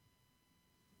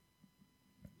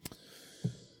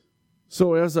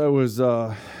So as I was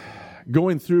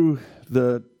going through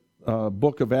the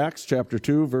book of Acts, chapter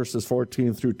 2, verses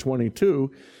 14 through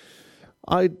 22,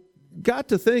 I got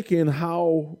to thinking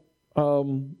how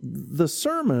the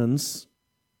sermons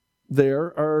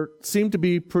there seem to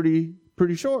be pretty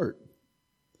short.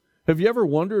 Have you ever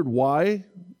wondered why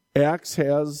Acts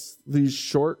has these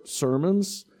short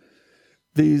sermons,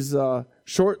 these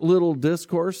short little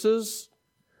discourses?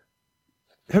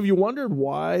 Have you wondered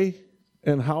why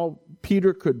and how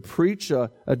Peter could preach a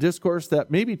discourse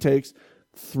that maybe takes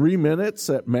 3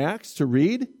 minutes at max to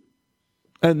read,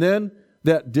 and then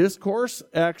that discourse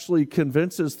actually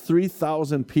convinces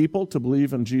 3,000 people to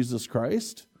believe in Jesus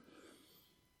Christ?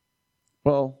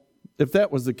 Well, if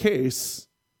that was the case,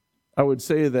 I would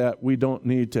say that we don't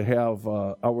need to have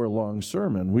an hour-long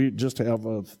sermon. We just have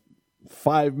a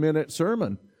 5-minute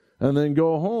sermon and then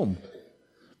go home.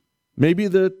 Maybe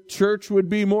the church would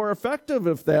be more effective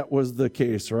if that was the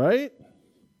case, right?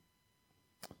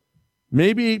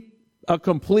 Maybe a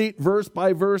complete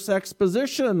verse-by-verse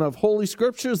exposition of Holy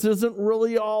Scriptures isn't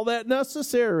really all that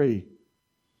necessary.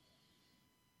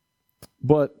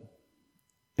 But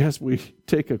as we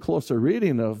take a closer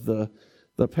reading of the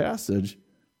passage,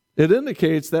 it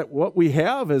indicates that what we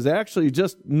have is actually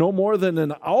just no more than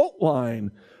an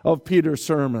outline of Peter's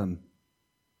sermon.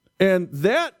 And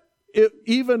that,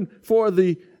 even for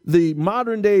the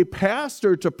modern day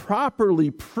pastor to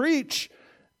properly preach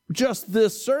just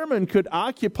this sermon, could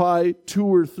occupy 2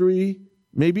 or 3,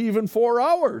 maybe even 4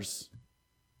 hours.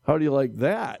 How do you like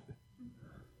that?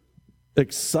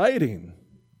 Exciting.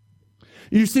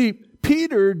 You see,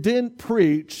 Peter didn't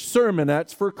preach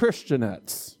sermonettes for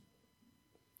Christianettes.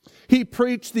 He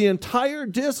preached the entire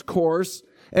discourse,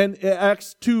 and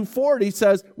Acts 2:40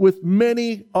 says, with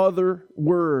many other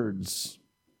words.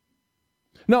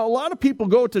 Now, a lot of people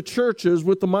go to churches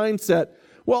with the mindset,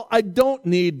 well, I don't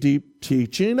need deep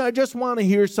teaching. I just want to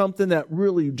hear something that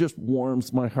really just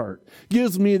warms my heart,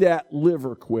 gives me that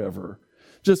liver quiver.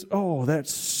 Just, oh,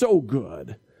 that's so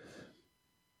good.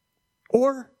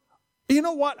 Or, you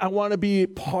know what? I want to be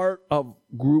part of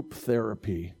group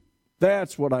therapy.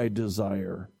 That's what I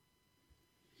desire.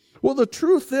 Well, the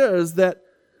truth is that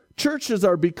churches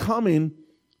are becoming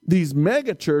these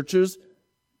mega churches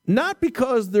not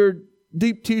because they're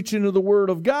deep teaching of the Word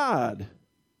of God.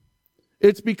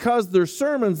 It's because their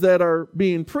sermons that are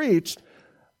being preached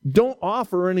don't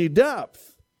offer any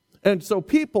depth. And so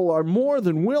people are more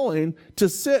than willing to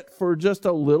sit for just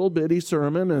a little bitty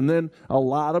sermon and then a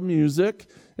lot of music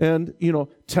and,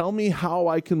 tell me how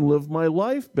I can live my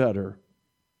life better.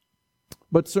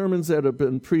 But sermons that have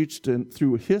been preached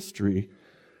through history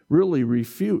really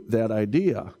refute that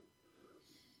idea.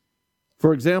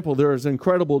 For example, there is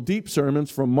incredible deep sermons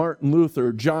from Martin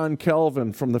Luther, John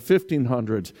Calvin from the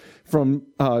 1500s, from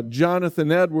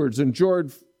Jonathan Edwards and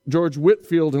George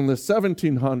Whitefield in the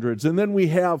 1700s. And then we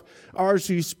have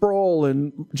R.C. Sproul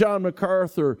and John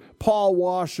MacArthur, Paul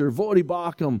Washer, Voddie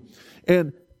Baucham.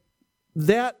 And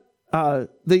that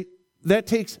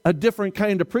takes a different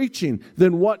kind of preaching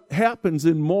than what happens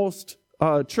in most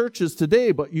churches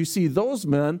today. But you see, those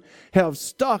men have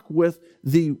stuck with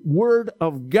the Word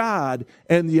of God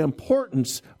and the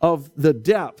importance of the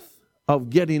depth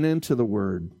of getting into the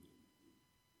Word.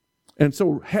 And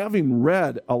so, having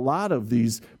read a lot of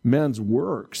these men's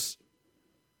works,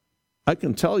 I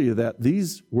can tell you that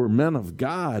these were men of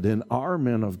God and are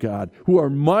men of God who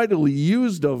are mightily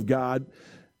used of God,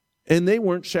 and they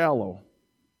weren't shallow.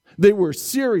 They were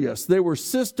serious. They were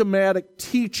systematic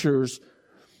teachers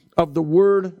of the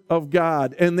Word of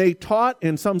God. And they taught,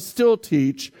 and some still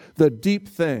teach, the deep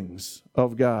things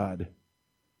of God.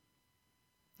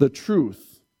 The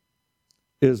truth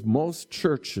is most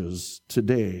churches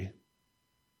today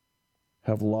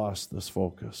have lost this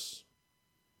focus.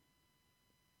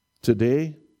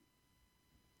 Today,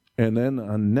 and then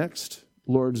on next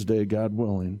Lord's Day, God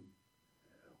willing,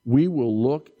 we will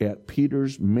look at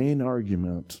Peter's main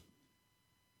argument,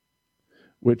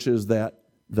 which is that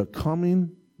the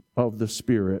coming of the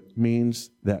Spirit means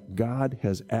that God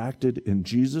has acted in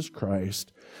Jesus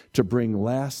Christ to bring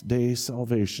last day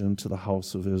salvation to the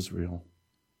house of Israel.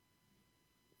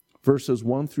 Verses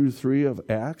 1 through 3 of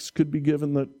Acts could be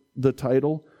given the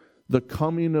title, The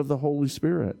Coming of the Holy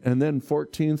Spirit. And then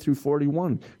 14 through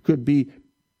 41 could be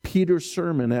Peter's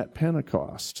sermon at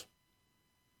Pentecost.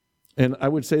 And I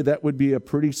would say that would be a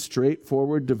pretty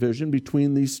straightforward division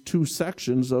between these two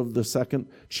sections of the second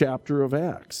chapter of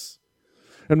Acts.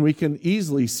 And we can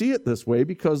easily see it this way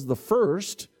because the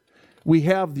first, we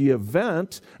have the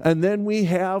event, and then we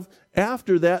have,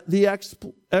 after that, the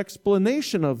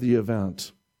explanation of the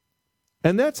event.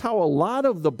 And that's how a lot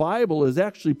of the Bible is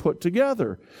actually put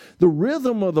together. The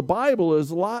rhythm of the Bible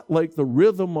is a lot like the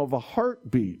rhythm of a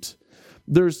heartbeat.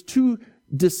 There's two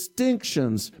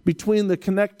distinctions between the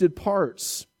connected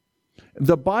parts.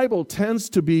 The Bible tends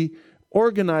to be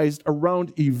organized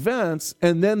around events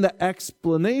and then the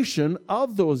explanation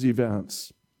of those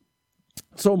events.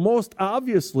 So most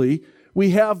obviously,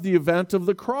 we have the event of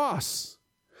the cross.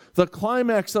 The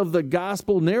climax of the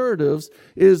gospel narratives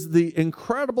is the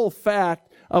incredible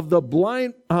fact of the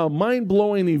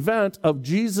mind-blowing event of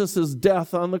Jesus'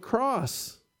 death on the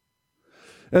cross.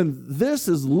 And this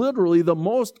is literally the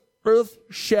most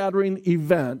earth-shattering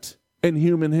event in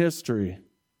human history.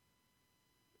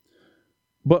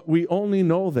 But we only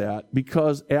know that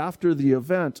because after the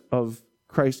event of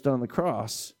Christ on the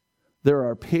cross, there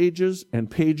are pages and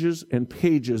pages and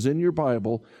pages in your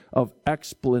Bible of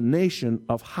explanation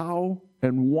of how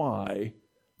and why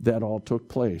that all took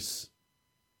place.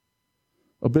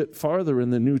 A bit farther in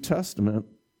the New Testament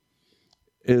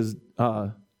is,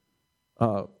 a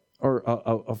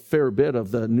fair bit of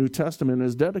the New Testament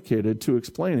is dedicated to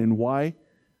explaining why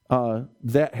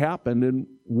that happened and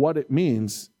what it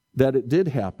means that it did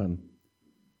happen.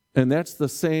 And that's the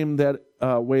same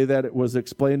way that it was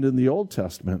explained in the Old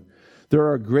Testament. There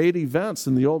are great events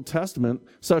in the Old Testament,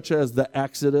 such as the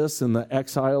Exodus and the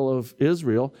exile of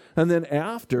Israel. And then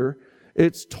after,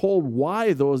 it's told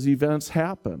why those events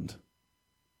happened.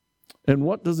 And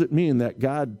what does it mean that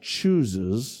God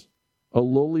chooses a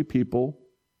lowly people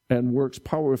and works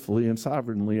powerfully and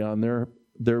sovereignly on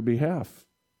their behalf?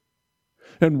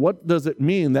 And what does it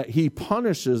mean that he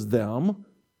punishes them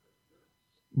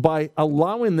by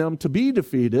allowing them to be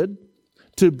defeated,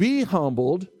 to be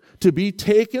humbled, to be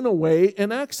taken away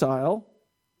in exile?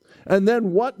 And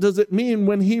then what does it mean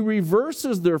when he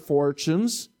reverses their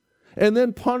fortunes and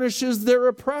then punishes their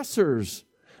oppressors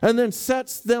and then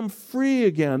sets them free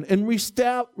again and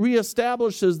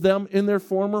reestablishes them in their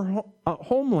former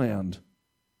homeland?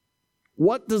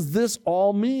 What does this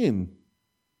all mean?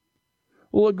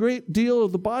 Well, a great deal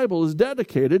of the Bible is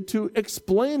dedicated to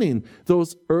explaining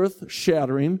those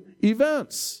earth-shattering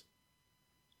events.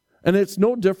 And it's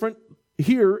no different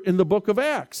here in the book of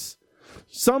Acts.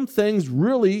 Some things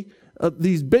really,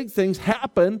 these big things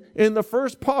happen in the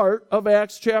first part of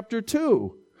Acts chapter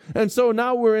 2. And so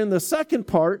now we're in the second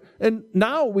part, and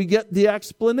now we get the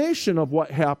explanation of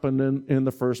what happened in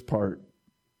the first part.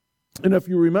 And if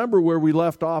you remember where we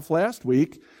left off last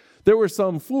week, there were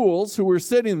some fools who were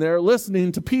sitting there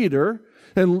listening to Peter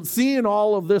and seeing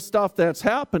all of this stuff that's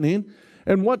happening.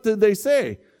 And what did they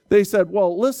say? They said,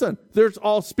 well, listen, they're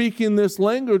all speaking this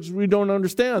language we don't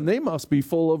understand. They must be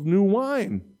full of new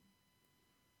wine.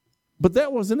 But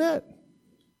that wasn't it.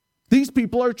 These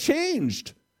people are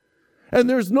changed. And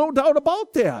there's no doubt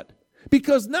about that.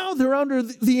 Because now they're under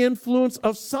the influence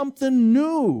of something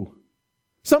new.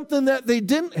 Something that they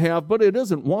didn't have, but it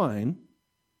isn't wine.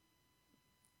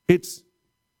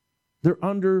 They're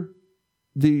under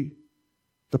the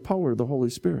power of the Holy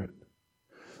Spirit.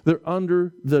 They're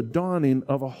under the dawning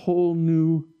of a whole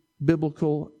new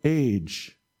biblical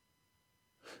age.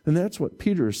 And that's what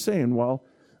Peter is saying while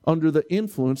under the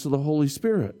influence of the Holy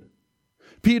Spirit.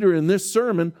 Peter in this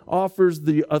sermon offers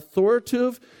the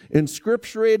authoritative,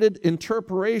 inscripturated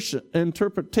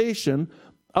interpretation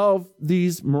of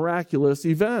these miraculous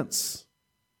events.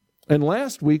 And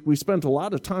last week, we spent a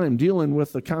lot of time dealing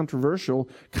with the controversial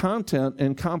content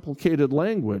and complicated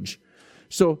language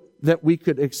so that we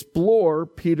could explore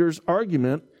Peter's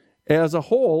argument as a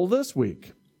whole this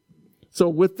week. So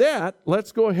with that,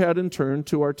 let's go ahead and turn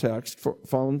to our text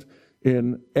found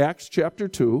in Acts chapter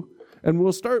 2, and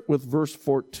we'll start with verse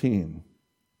 14.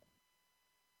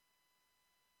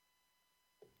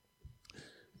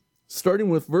 Starting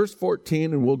with verse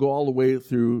 14, and we'll go all the way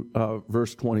through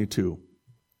verse 22.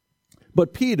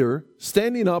 But Peter,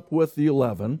 standing up with the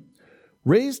 11,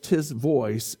 raised his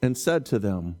voice and said to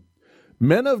them,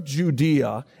 Men of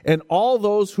Judea and all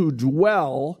those who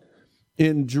dwell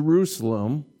in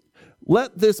Jerusalem,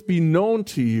 let this be known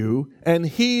to you and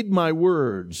heed my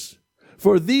words.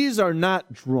 For these are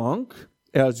not drunk,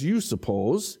 as you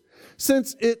suppose,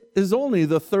 since it is only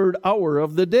the third hour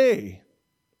of the day.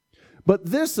 But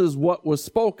this is what was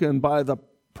spoken by the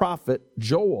prophet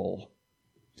Joel.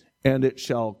 And it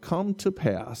shall come to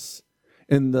pass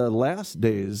in the last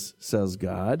days, says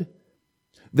God,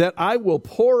 that I will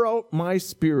pour out my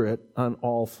spirit on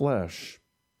all flesh.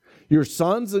 Your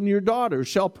sons and your daughters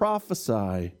shall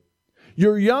prophesy.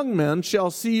 Your young men shall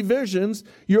see visions.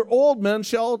 Your old men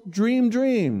shall dream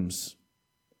dreams.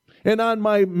 And on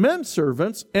my men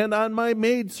servants and on my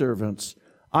maid servants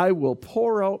I will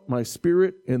pour out my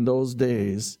spirit in those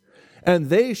days, and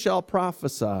they shall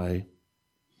prophesy.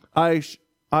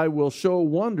 I will show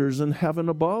wonders in heaven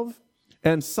above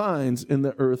and signs in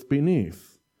the earth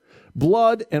beneath,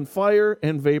 blood and fire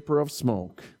and vapor of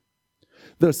smoke.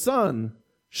 The sun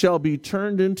shall be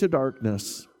turned into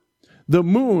darkness, the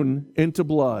moon into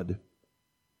blood,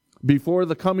 before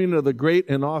the coming of the great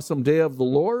and awesome day of the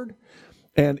Lord.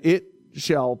 And it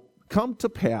shall come to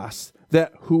pass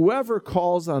that whoever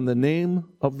calls on the name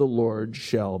of the Lord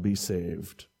shall be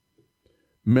saved.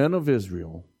 Men of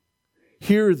Israel,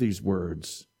 hear these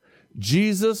words.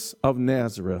 Jesus of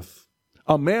Nazareth,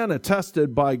 a man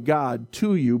attested by God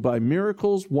to you by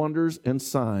miracles, wonders, and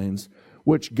signs,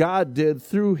 which God did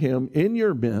through him in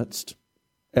your midst,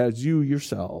 as you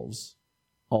yourselves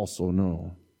also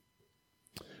know.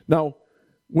 Now,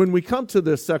 when we come to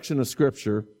this section of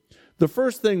Scripture, the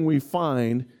first thing we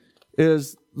find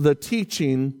is the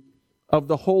teaching of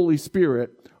the Holy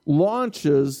Spirit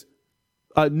launches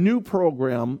a new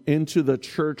program into the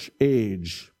church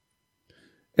age.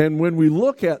 And when we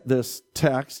look at this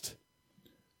text,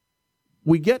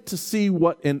 we get to see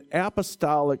what an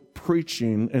apostolic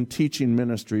preaching and teaching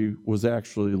ministry was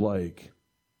actually like.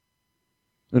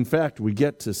 In fact, we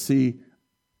get to see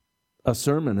a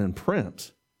sermon in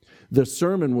print. The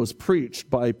sermon was preached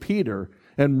by Peter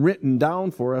and written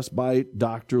down for us by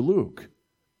Dr. Luke.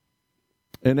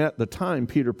 And at the time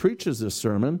Peter preaches this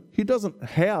sermon, he doesn't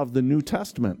have the New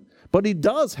Testament, but he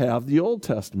does have the Old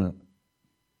Testament.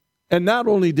 And not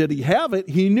only did he have it,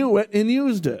 he knew it and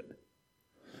used it.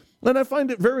 And I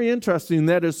find it very interesting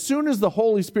that as soon as the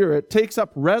Holy Spirit takes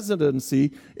up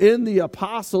residency in the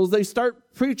apostles, they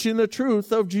start preaching the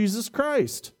truth of Jesus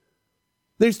Christ.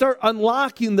 They start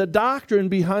unlocking the doctrine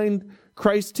behind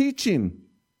Christ's teaching.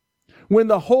 When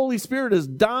the Holy Spirit is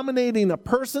dominating a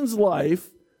person's life,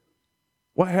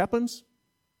 what happens?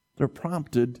 They're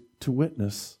prompted to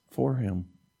witness for him.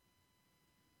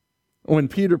 When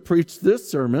Peter preached this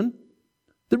sermon,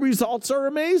 the results are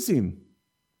amazing.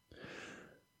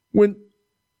 When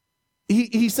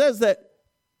he says that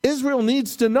Israel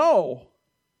needs to know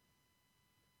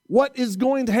what is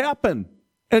going to happen,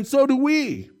 and so do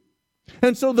we.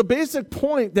 And so the basic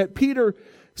point that Peter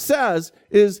says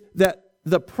is that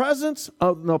the presence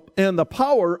of and the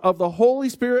power of the Holy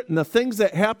Spirit and the things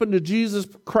that happened to Jesus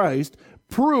Christ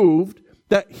proved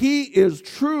that he is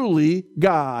truly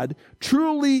God,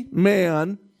 truly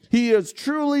man. He is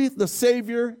truly the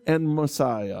Savior and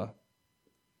Messiah.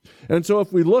 And so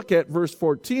if we look at verse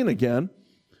 14 again,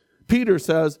 Peter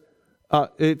says,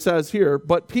 it says here,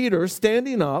 but Peter,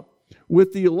 standing up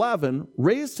with the 11,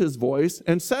 raised his voice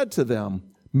and said to them,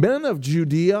 Men of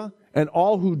Judea and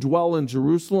all who dwell in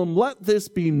Jerusalem, let this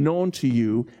be known to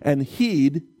you and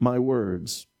heed my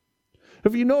words.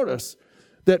 Have you noticed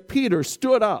that Peter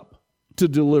stood up to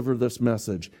deliver this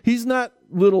message? He's not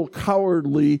little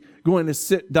cowardly going to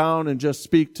sit down and just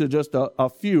speak to just a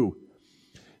few.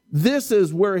 This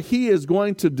is where he is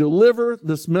going to deliver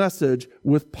this message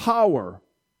with power.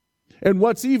 And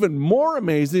what's even more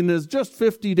amazing is just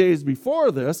 50 days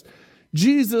before this,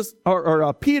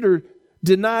 Peter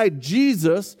denied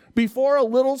Jesus before a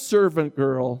little servant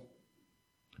girl.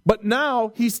 But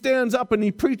now he stands up and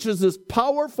he preaches this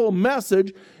powerful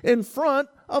message in front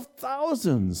of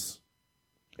thousands.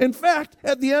 In fact,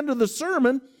 at the end of the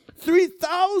sermon,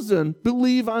 3,000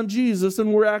 believe on Jesus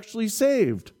and were actually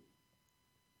saved.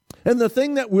 And the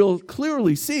thing that we'll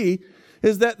clearly see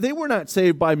is that they were not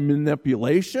saved by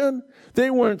manipulation.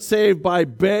 They weren't saved by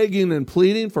begging and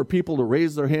pleading for people to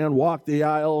raise their hand, walk the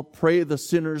aisle, pray the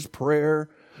sinner's prayer.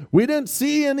 We didn't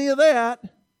see any of that.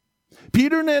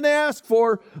 Peter didn't ask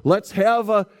for, let's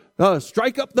have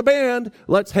strike up the band.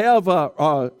 Let's have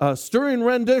a stirring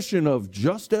rendition of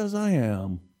Just As I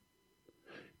Am.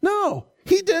 No,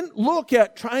 he didn't look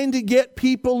at trying to get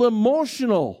people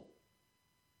emotional.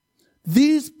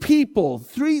 These people,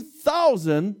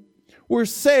 3,000, were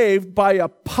saved by a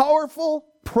powerful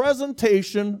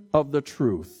presentation of the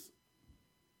truth.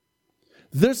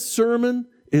 This sermon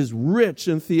is rich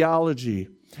in theology,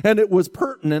 and it was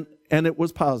pertinent and it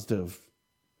was positive.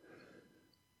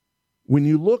 When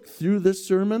you look through this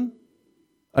sermon,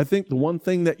 I think the one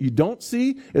thing that you don't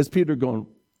see is Peter going,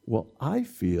 well, I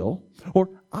feel, or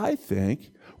I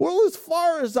think, well, as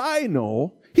far as I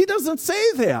know. He doesn't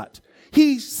say that.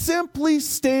 He simply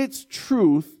states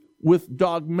truth with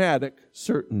dogmatic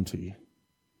certainty.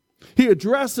 He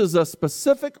addresses a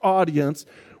specific audience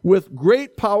with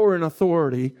great power and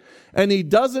authority, and he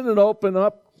doesn't open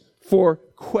up for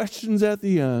questions at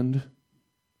the end.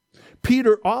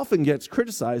 Peter often gets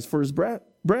criticized for his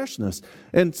brashness,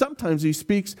 and sometimes he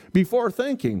speaks before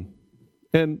thinking,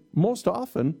 and most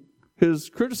often his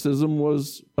criticism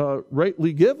was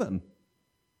rightly given.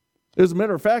 As a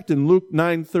matter of fact, in Luke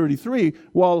 9:33,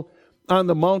 while on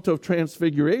the Mount of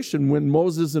Transfiguration, when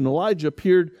Moses and Elijah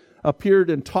appeared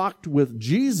and talked with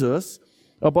Jesus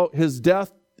about his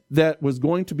death that was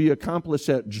going to be accomplished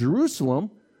at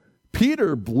Jerusalem,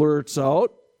 Peter blurts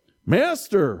out,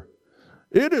 "Master,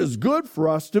 it is good for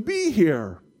us to be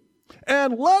here.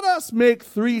 And let us make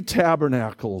 3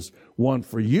 tabernacles, one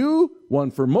for you,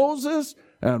 one for Moses,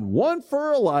 and one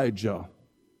for Elijah."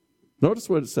 Notice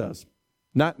what it says.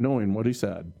 Not knowing what he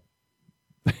said.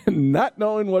 Not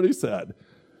knowing what he said.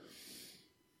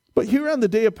 But here on the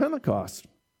day of Pentecost,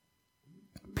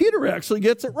 Peter actually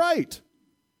gets it right.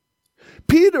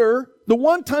 Peter, the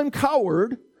one-time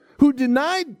coward who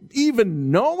denied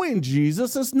even knowing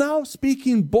Jesus, is now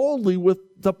speaking boldly with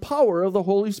the power of the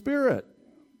Holy Spirit.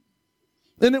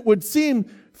 And it would seem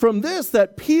from this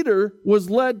that Peter was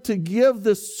led to give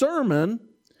this sermon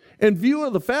in view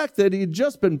of the fact that he had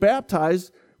just been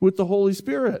baptized with the Holy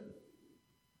Spirit.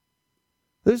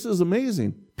 This is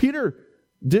amazing. Peter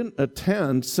didn't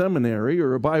attend seminary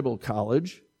or a Bible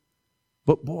college,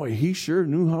 but boy, he sure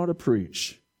knew how to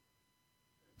preach.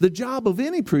 The job of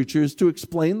any preacher is to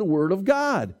explain the Word of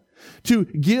God, to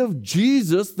give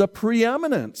Jesus the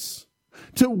preeminence,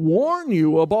 to warn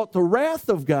you about the wrath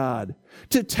of God,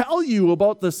 to tell you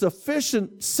about the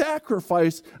sufficient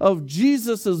sacrifice of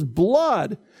Jesus'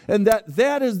 blood, and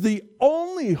that is the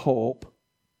only hope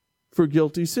for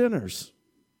guilty sinners.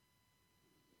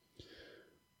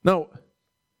 Now,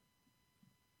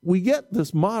 we get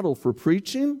this model for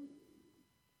preaching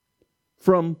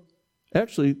from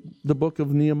actually the book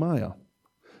of Nehemiah.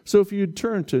 So if you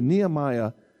turn to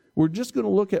Nehemiah, we're just going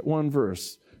to look at one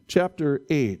verse, chapter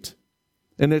 8.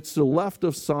 And it's to the left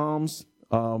of Psalms,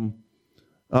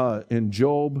 in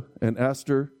Job and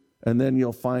Esther, and then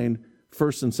you'll find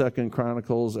 1st and 2nd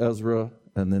Chronicles, Ezra,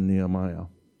 and then Nehemiah.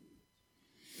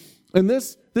 And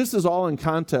this is all in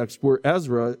context where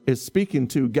Ezra is speaking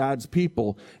to God's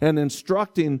people and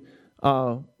instructing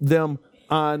them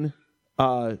on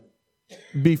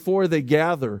before they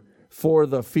gather for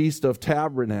the Feast of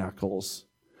Tabernacles.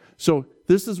 So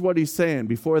this is what he's saying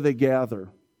before they gather.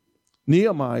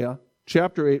 Nehemiah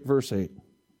chapter 8, verse 8.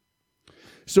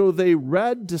 So they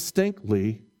read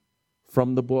distinctly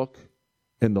from the book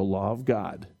in the law of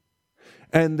God,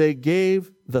 and they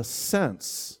gave the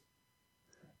sense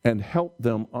and helped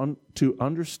them to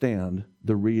understand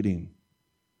the reading.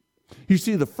 You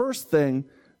see, the first thing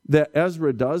that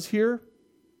Ezra does here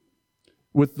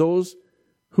with those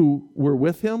who were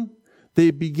with him, they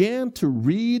began to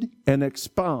read and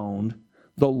expound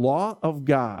the law of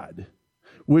God,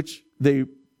 which they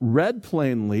read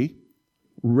plainly,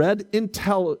 read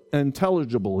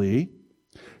intelligibly,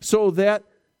 so that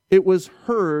it was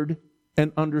heard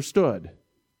and understood.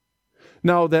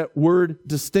 Now, that word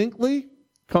distinctly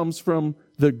comes from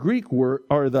the Greek word,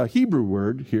 or the Hebrew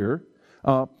word here,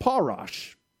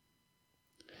 parash.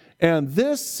 And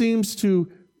this seems to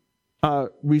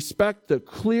respect the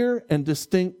clear and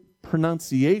distinct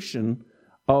pronunciation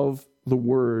of the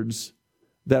words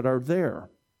that are there.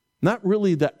 Not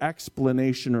really the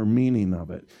explanation or meaning of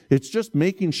it. It's just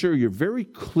making sure you're very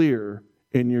clear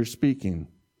in your speaking.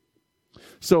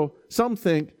 So some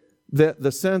think that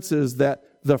the sense is that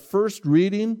the first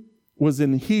reading was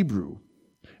in Hebrew,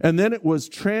 and then it was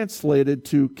translated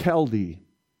to Chaldee.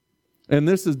 And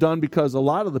this is done because a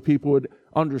lot of the people would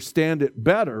understand it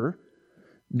better,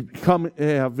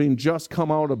 having just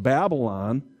come out of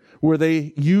Babylon, where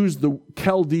they used the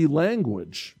Chaldee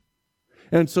language.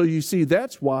 And so you see,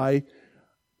 that's why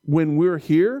when we're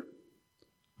here,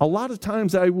 a lot of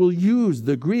times I will use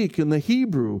the Greek and the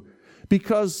Hebrew,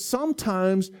 because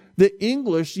sometimes the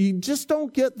English, you just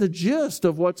don't get the gist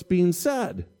of what's being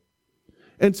said.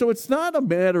 And so it's not a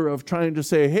matter of trying to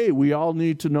say, hey, we all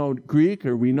need to know Greek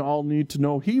or we all need to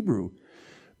know Hebrew.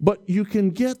 But you can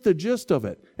get the gist of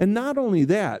it. And not only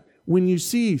that, when you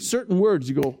see certain words,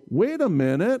 you go, wait a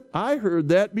minute, I heard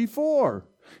that before.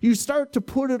 You start to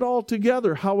put it all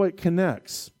together, how it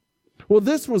connects. Well,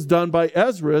 this was done by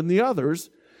Ezra and the others.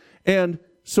 And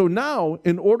so now,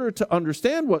 in order to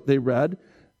understand what they read,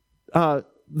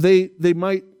 they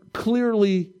might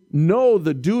clearly know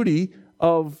the duty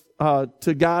of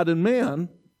to God and man.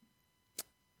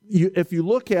 If you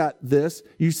look at this,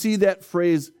 you see that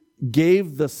phrase,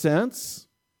 gave the sense.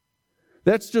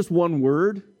 That's just one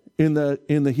word in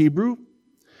the Hebrew,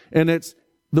 and it's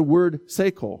the word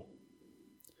seko.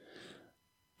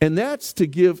 And that's to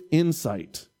give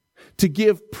insight, to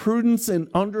give prudence and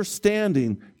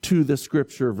understanding to the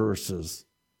scripture verses.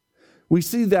 We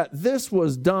see that this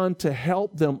was done to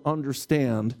help them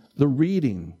understand the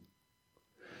reading.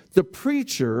 The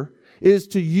preacher is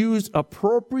to use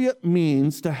appropriate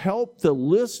means to help the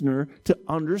listener to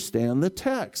understand the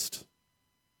text.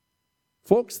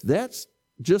 Folks, that's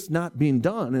just not being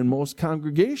done in most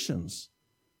congregations.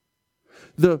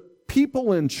 The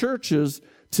people in churches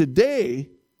today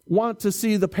want to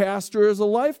see the pastor as a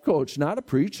life coach, not a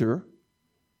preacher.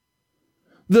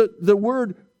 The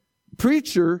word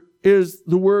preacher is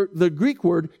the Greek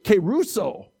word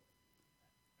kerusso.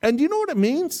 And do you know what it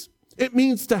means? It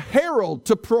means to herald,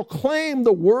 to proclaim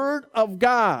the word of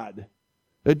God.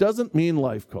 It doesn't mean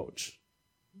life coach.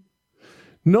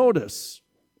 Notice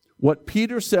what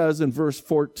Peter says in verse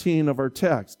 14 of our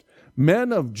text.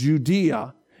 Men of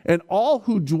Judea and all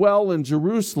who dwell in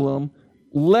Jerusalem,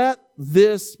 let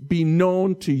this be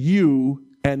known to you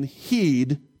and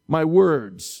heed my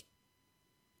words.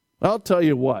 I'll tell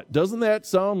you what, doesn't that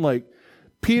sound like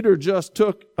Peter just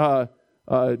took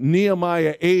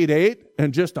Nehemiah 8:8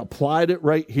 and just applied it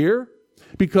right here?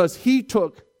 Because he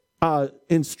took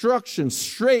instructions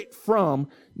straight from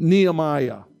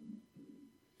Nehemiah.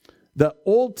 The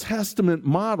Old Testament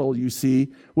model, you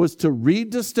see, was to read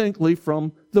distinctly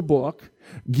from the book,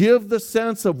 give the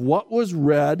sense of what was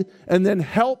read, and then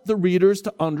help the readers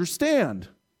to understand.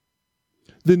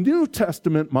 The New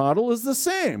Testament model is the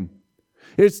same.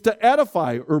 It's to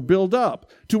edify or build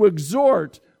up, to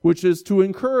exhort, which is to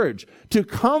encourage, to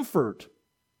comfort.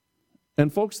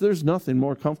 And folks, there's nothing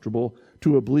more comfortable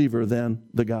to a believer than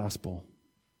the gospel.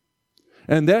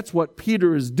 And that's what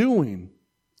Peter is doing.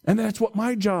 And that's what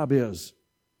my job is.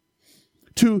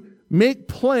 To make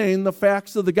plain the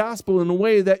facts of the gospel in a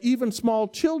way that even small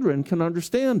children can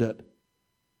understand it.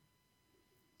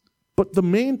 But the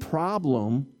main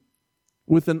problem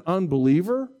with an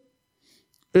unbeliever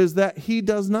is that he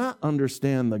does not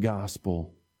understand the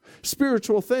gospel.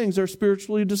 Spiritual things are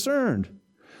spiritually discerned.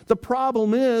 The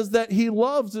problem is that he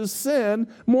loves his sin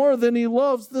more than he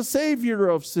loves the Savior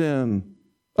of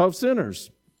sinners.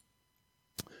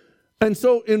 And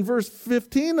so in verse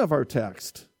 15 of our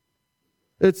text,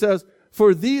 it says,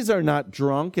 "For these are not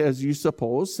drunk, as you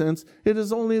suppose, since it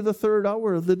is only the third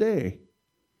hour of the day."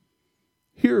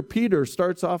 Here Peter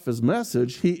starts off his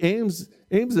message. He aims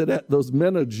it at those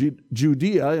men of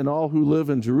Judea and all who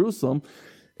live in Jerusalem.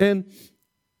 And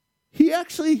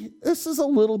this is a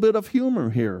little bit of humor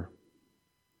here.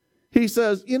 He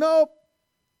says,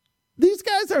 these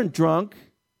guys aren't drunk.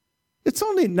 It's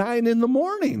only 9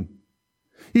 a.m.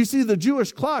 You see, the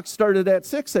Jewish clock started at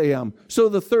 6 a.m., so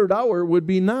the third hour would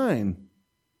be 9.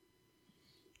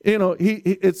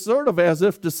 It's sort of as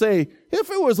if to say, if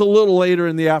it was a little later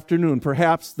in the afternoon,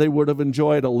 perhaps they would have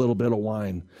enjoyed a little bit of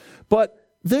wine. But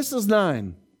this is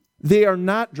 9. They are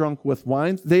not drunk with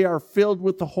wine. They are filled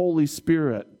with the Holy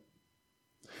Spirit.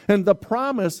 And the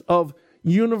promise of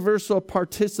universal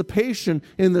participation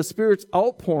in the Spirit's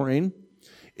outpouring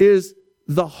is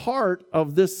the heart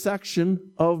of this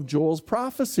section of Joel's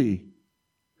prophecy,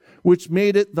 which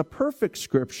made it the perfect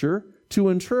scripture to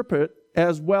interpret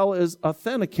as well as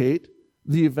authenticate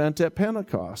the event at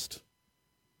Pentecost.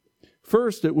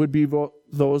 First, it would be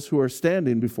those who are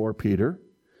standing before Peter,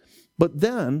 but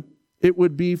then it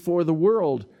would be for the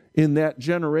world in that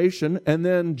generation and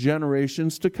then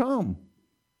generations to come.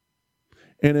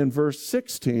 And in verse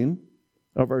 16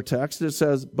 of our text, it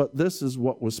says, "But this is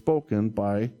what was spoken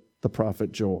by the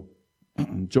prophet Joel."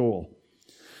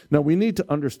 Now, we need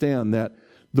to understand that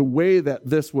the way that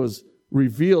this was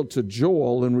revealed to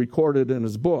Joel and recorded in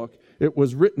his book, it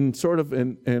was written sort of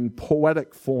in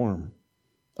poetic form.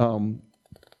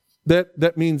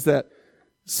 That means that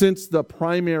since the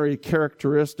primary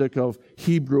characteristic of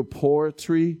Hebrew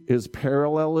poetry is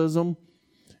parallelism,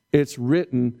 it's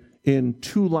written in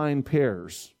 2-line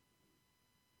pairs.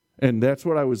 And that's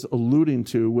what I was alluding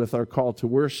to with our call to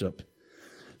worship.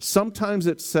 Sometimes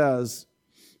it says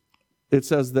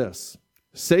this: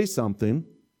 say something,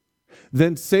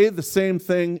 then say the same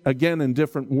thing again in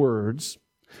different words,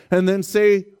 and then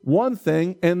say one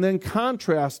thing and then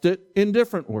contrast it in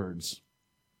different words.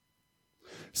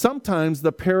 Sometimes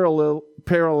the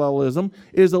parallelism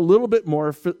is a little bit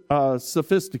more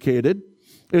sophisticated.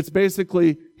 It's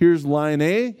basically, here's line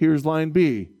A, here's line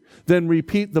B. Then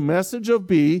repeat the message of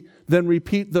B, then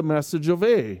repeat the message of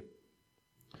A.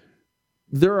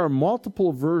 There are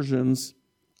multiple versions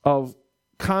of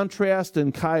contrast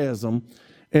and chiasm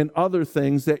and other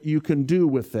things that you can do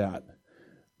with that.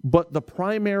 But the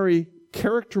primary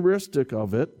characteristic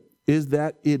of it is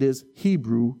that it is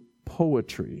Hebrew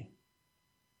poetry.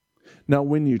 Now,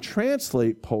 when you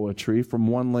translate poetry from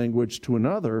one language to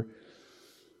another,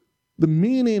 the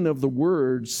meaning of the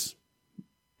words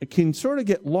can sort of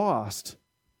get lost.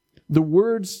 The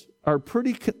words are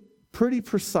pretty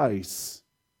precise.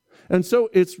 And so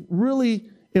it's really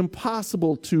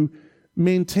impossible to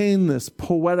maintain this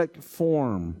poetic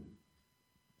form.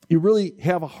 You really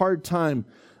have a hard time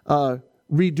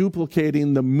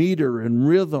reduplicating the meter and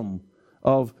rhythm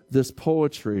of this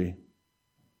poetry.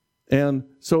 And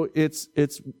so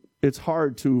it's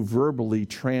hard to verbally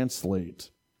translate.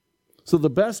 So the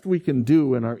best we can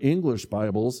do in our English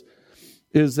Bibles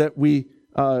is that we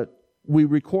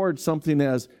record something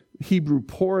as Hebrew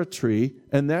poetry,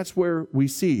 and that's where we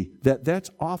see that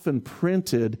that's often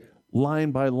printed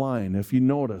line by line. If you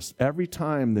notice, every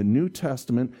time the New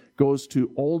Testament goes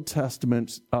to Old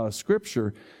Testament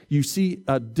scripture, you see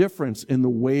a difference in the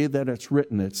way that it's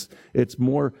written. It's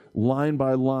more line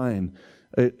by line.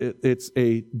 It's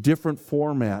a different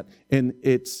format, and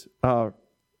it's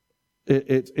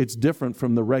different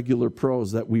from the regular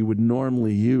prose that we would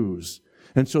normally use.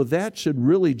 And so that should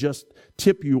really just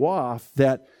tip you off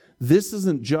that this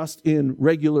isn't just in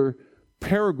regular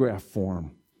paragraph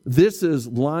form. This is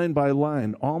line by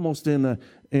line, almost in a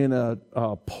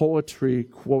poetry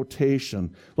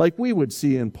quotation, like we would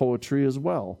see in poetry as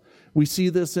well. We see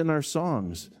this in our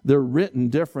songs. They're written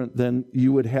different than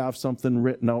you would have something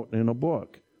written out in a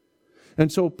book.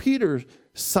 And so Peter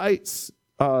cites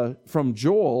from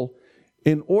Joel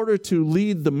in order to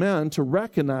lead the men to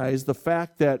recognize the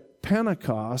fact that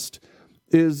Pentecost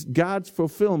is God's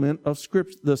fulfillment of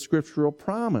the scriptural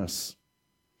promise.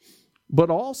 But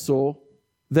also,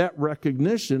 that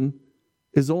recognition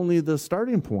is only the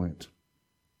starting point.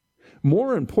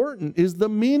 More important is the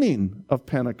meaning of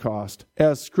Pentecost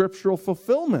as scriptural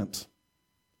fulfillment.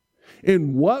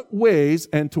 In what ways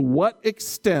and to what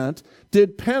extent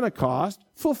did Pentecost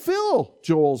fulfill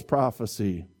Joel's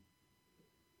prophecy?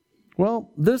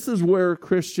 Well, this is where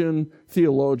Christian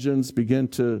theologians begin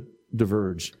to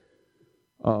diverge.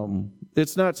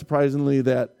 It's not surprisingly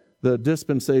that the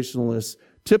dispensationalists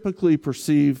typically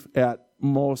perceive at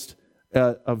most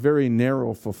a very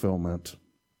narrow fulfillment.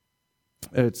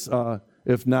 It's,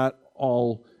 if not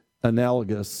all,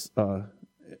 analogous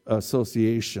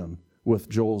association with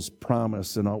Joel's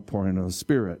promise and outpouring of the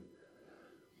Spirit.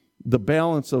 The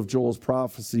balance of Joel's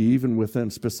prophecy, even within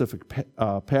specific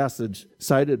passage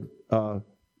cited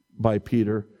by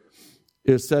Peter,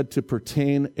 is said to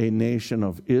pertain a nation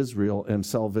of Israel and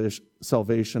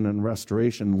salvation and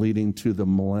restoration leading to the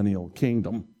millennial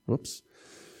kingdom. Whoops.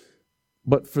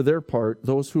 But for their part,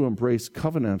 those who embrace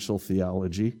covenantal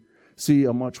theology see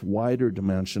a much wider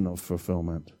dimension of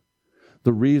fulfillment.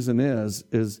 The reason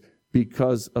is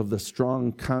because of the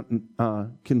strong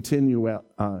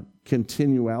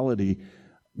continuality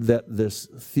that this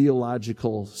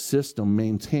theological system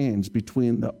maintains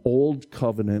between the old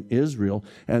covenant Israel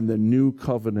and the new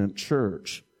covenant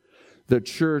church. The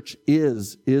church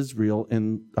is Israel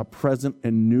in a present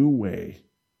and new way.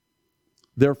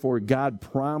 Therefore, God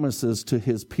promises to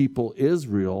his people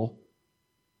Israel.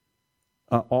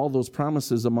 All those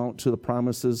promises amount to the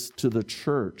promises to the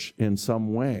church in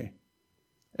some way.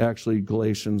 Actually,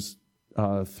 Galatians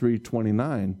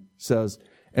 3:29 says,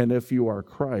 "And if you are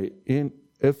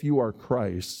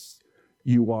Christ,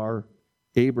 you are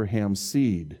Abraham's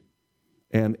seed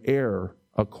and heir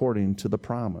according to the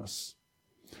promise."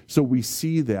 So we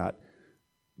see that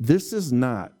this is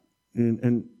not,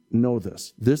 and know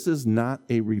this is not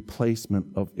a replacement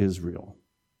of Israel.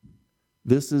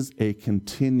 This is a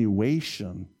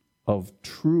continuation of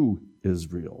true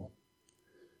Israel.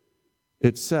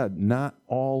 It said, not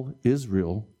all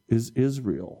Israel is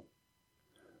Israel.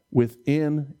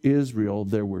 Within Israel,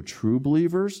 there were true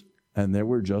believers, and there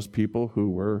were just people who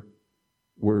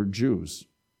were Jews.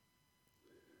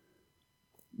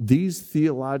 These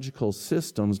theological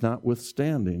systems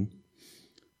notwithstanding,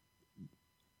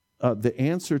 the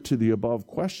answer to the above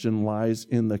question lies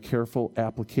in the careful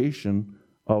application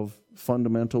of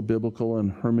fundamental biblical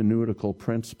and hermeneutical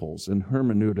principles. And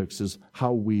hermeneutics is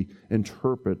how we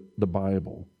interpret the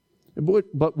Bible.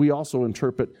 But we also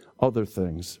interpret other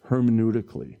things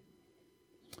hermeneutically.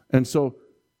 And so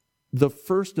the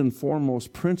first and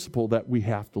foremost principle that we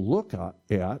have to look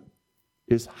at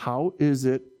is how is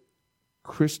it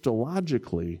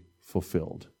Christologically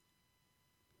fulfilled?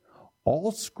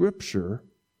 All Scripture,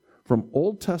 from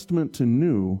Old Testament to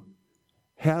New,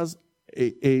 has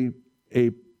a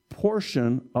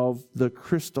portion of the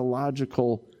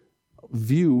Christological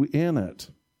view in it.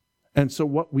 And so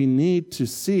what we need to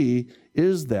see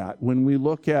is that when we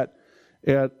look at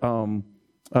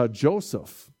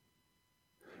Joseph,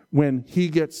 when he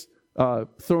gets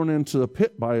thrown into the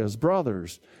pit by his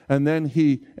brothers, and then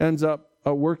he ends up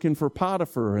working for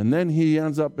Potiphar, and then he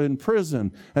ends up in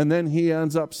prison, and then he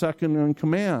ends up second in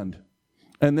command.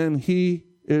 And then he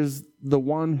is the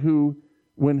one who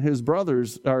when his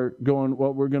brothers are going,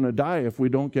 well, we're going to die if we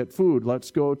don't get food.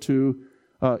 Let's go to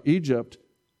Egypt.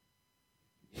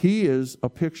 He is a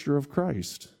picture of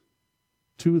Christ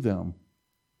to them.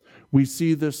 We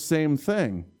see this same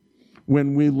thing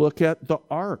when we look at the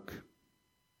ark.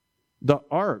 The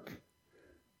ark.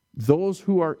 Those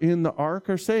who are in the ark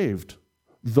are saved.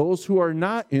 Those who are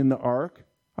not in the ark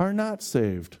are not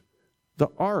saved. The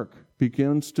ark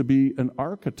begins to be an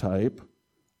archetype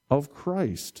of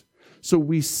Christ. So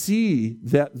we see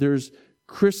that there's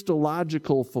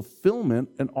Christological fulfillment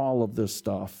in all of this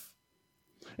stuff.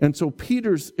 And so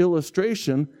Peter's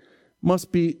illustration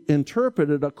must be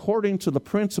interpreted according to the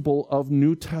principle of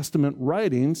New Testament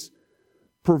writings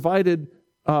provided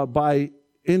by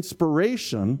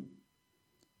inspiration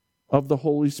of the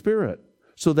Holy Spirit,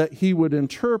 so that he would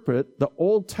interpret the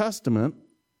Old Testament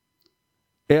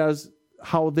as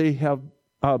how they have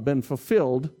been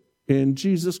fulfilled in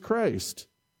Jesus Christ.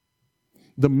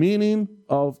 The meaning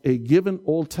of a given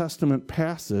Old Testament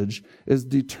passage is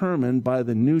determined by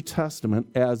the New Testament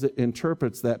as it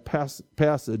interprets that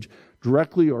passage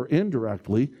directly or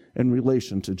indirectly in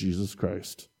relation to Jesus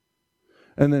Christ.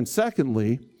 And then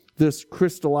secondly, this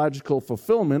Christological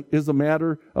fulfillment is a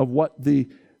matter of what the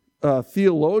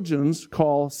theologians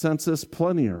call sensus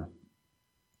plenior,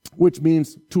 which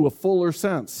means to a fuller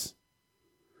sense.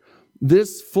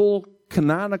 This full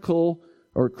canonical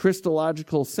or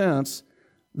Christological sense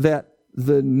that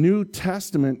the New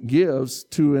Testament gives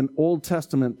to an Old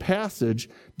Testament passage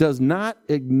does not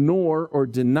ignore or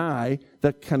deny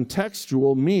the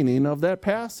contextual meaning of that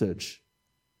passage.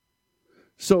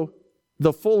 So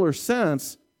the fuller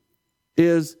sense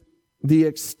is the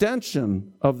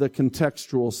extension of the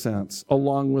contextual sense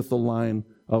along with the line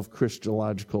of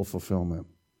Christological fulfillment.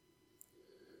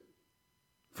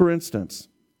 For instance,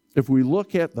 if we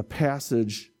look at the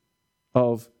passage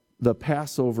of the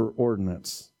Passover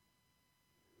ordinance,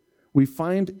 we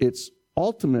find its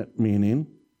ultimate meaning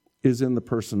is in the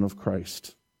person of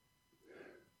Christ.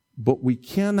 But we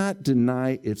cannot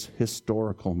deny its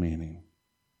historical meaning.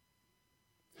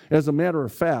 As a matter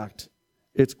of fact,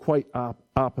 it's quite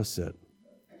opposite.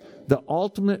 The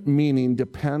ultimate meaning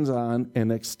depends on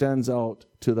and extends out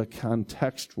to the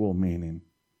contextual meaning.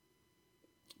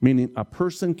 Meaning a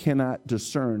person cannot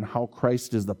discern how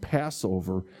Christ is the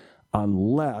Passover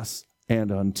unless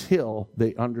and until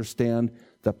they understand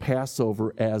the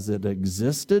Passover as it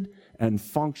existed and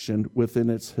functioned within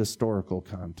its historical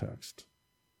context.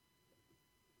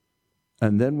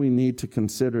 And then we need to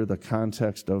consider the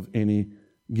context of any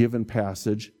given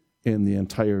passage in the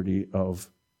entirety of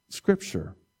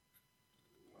Scripture.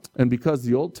 And because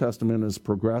the Old Testament is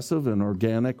progressive and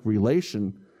organic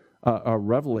a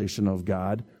revelation of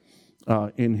God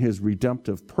in his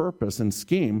redemptive purpose and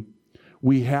scheme,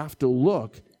 we have to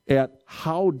look at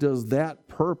how does that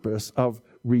purpose of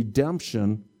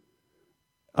redemption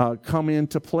come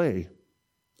into play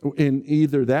in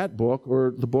either that book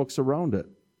or the books around it.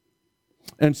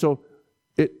 And so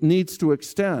it needs to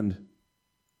extend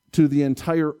to the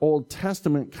entire Old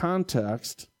Testament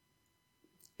context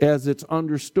as it's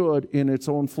understood in its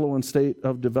own flow and state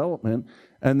of development,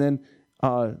 and then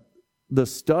the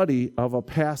study of a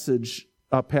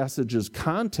passage's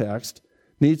context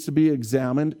needs to be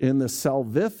examined in the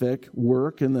salvific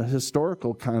work, in the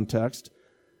historical context,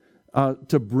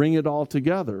 to bring it all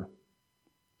together.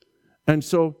 And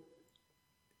so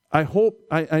I hope,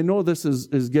 I know this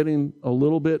is getting a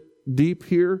little bit deep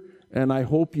here, and I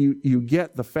hope you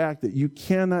get the fact that you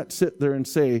cannot sit there and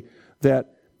say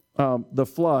that the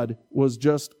flood was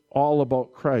just all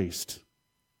about Christ,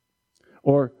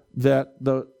 or that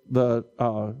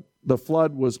the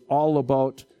flood was all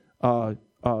about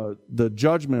the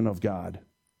judgment of God.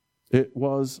 It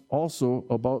was also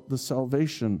about the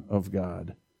salvation of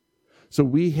God. So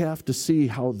we have to see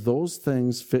how those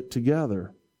things fit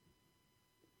together.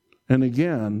 And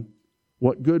again,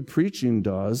 what good preaching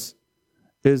does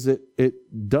is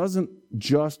it doesn't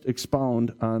just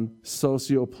expound on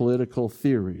socio-political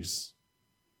theories.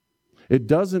 It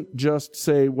doesn't just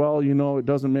say, well, it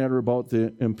doesn't matter about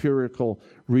the empirical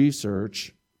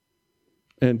research,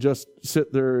 and just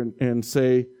sit there and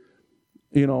say,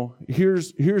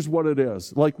 here's what it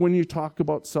is. Like when you talk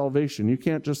about salvation, you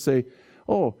can't just say,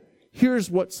 oh,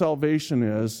 here's what salvation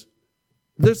is.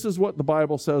 This is what the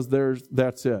Bible says,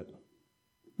 that's it.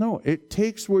 No, it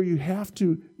takes where you have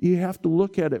to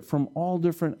look at it from all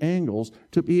different angles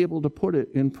to be able to put it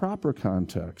in proper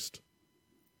context.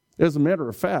 As a matter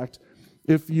of fact,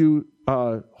 if you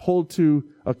hold to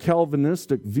a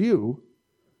Calvinistic view,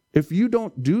 if you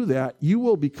don't do that, you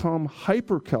will become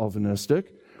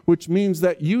hyper-Calvinistic, which means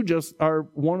that you just are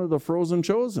one of the frozen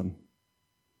chosen.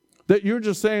 that you're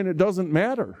just saying it doesn't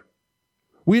matter.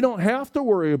 We don't have to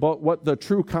worry about what the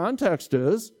true context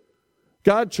is.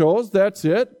 God chose, that's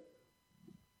it.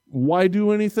 Why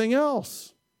do anything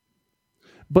else?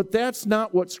 But that's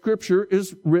not what Scripture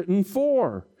is written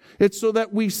for. It's so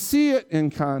that we see it in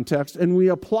context and we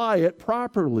apply it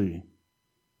properly.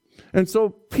 And so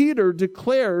Peter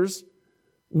declares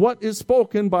what is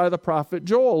spoken by the prophet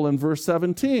Joel in verse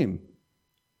 17.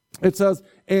 It says,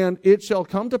 "And it shall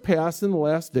come to pass in the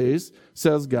last days,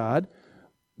 says God,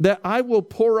 that I will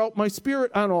pour out my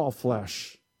Spirit on all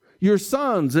flesh. Your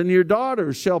sons and your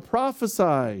daughters shall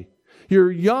prophesy.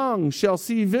 Your young shall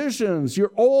see visions.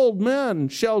 Your old men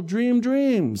shall dream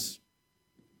dreams."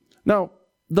 Now,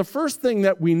 the first thing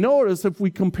that we notice, if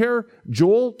we compare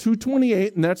Joel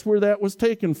 2:28, and that's where that was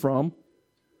taken from,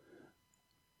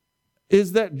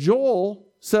 is that Joel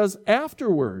says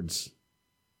afterwards.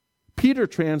 Peter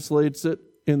translates it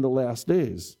in the last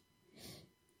days.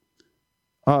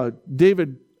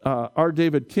 David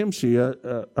Kimchi,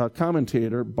 a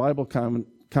commentator, Bible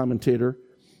commentator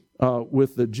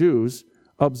with the Jews,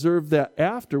 observed that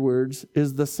afterwards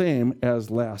is the same as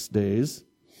last days,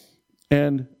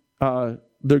 and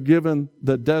they're given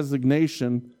the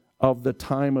designation of the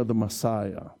time of the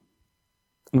Messiah.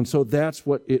 And so that's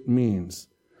what it means.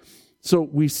 So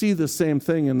we see the same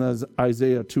thing in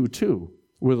Isaiah 2:2,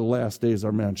 where the last days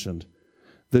are mentioned.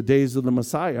 The days of the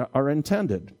Messiah are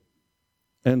intended.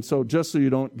 And so just so you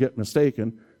don't get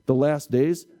mistaken, the last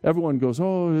days, everyone goes,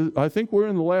 "Oh, I think we're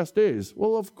in the last days."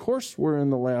 Well, of course we're in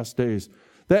the last days.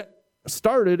 That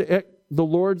started at the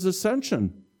Lord's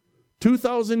ascension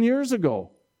 2,000 years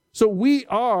ago. So we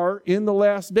are in the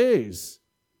last days.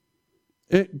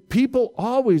 People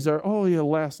always are, "Oh, yeah,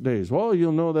 last days." Well,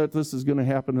 you'll know that this is going to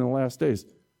happen in the last days.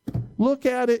 Look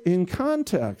at it in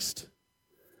context.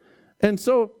 And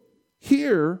so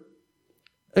here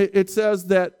it says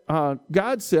that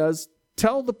God says,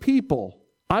 "Tell the people,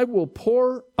 I will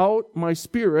pour out my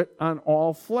Spirit on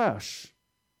all flesh."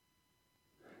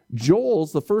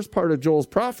 The first part of Joel's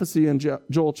prophecy in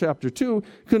Joel chapter 2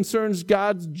 concerns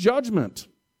God's judgment.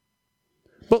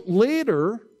 But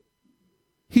later,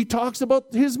 he talks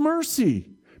about his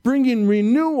mercy, bringing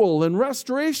renewal and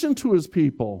restoration to his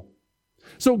people.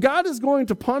 So God is going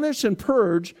to punish and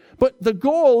purge, but the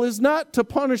goal is not to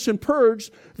punish and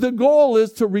purge. The goal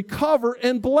is to recover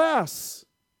and bless.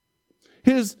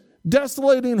 His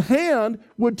desolating hand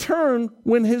would turn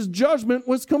when his judgment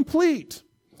was complete.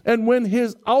 And when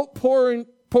his outpoured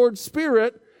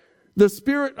Spirit, the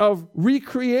Spirit of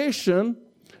recreation,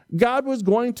 God was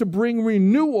going to bring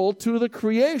renewal to the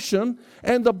creation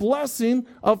and the blessing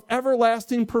of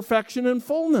everlasting perfection and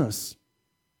fullness.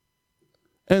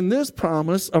 And this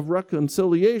promise of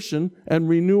reconciliation and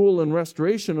renewal and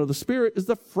restoration of the Spirit is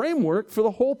the framework for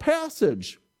the whole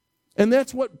passage. And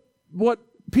that's what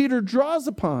Peter draws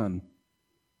upon.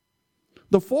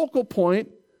 The focal point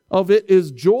of it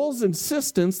is Joel's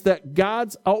insistence that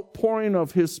God's outpouring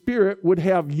of his Spirit would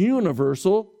have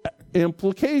universal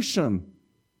implication.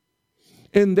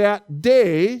 In that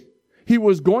day, he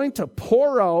was going to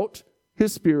pour out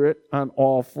his Spirit on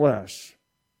all flesh.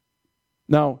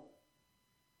 Now,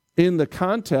 in the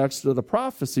context of the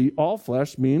prophecy, all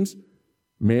flesh means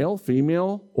male,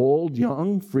 female, old,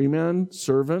 young, freeman,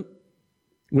 servant,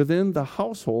 within the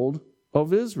household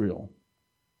of Israel.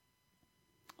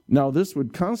 Now, this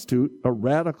would constitute a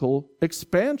radical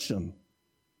expansion.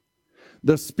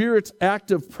 The Spirit's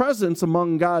active presence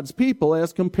among God's people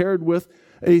as compared with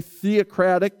a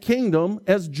theocratic kingdom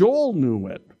as Joel knew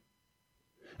it.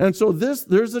 And so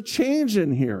there's a change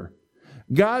in here.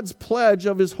 God's pledge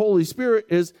of his Holy Spirit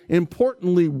is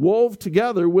importantly wove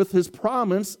together with his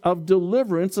promise of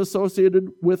deliverance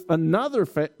associated with another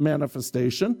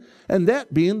manifestation, and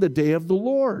that being the day of the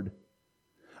Lord.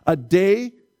 A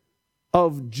day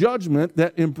of judgment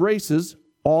that embraces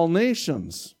all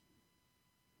nations.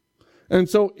 And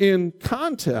so in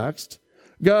context,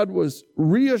 God was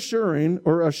reassuring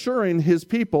or assuring his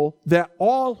people that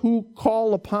all who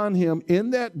call upon him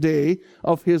in that day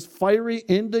of his fiery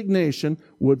indignation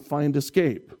would find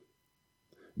escape.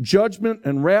 Judgment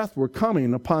and wrath were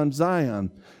coming upon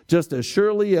Zion, just as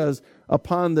surely as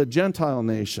upon the Gentile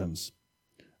nations.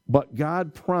 But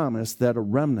God promised that a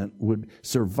remnant would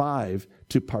survive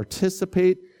to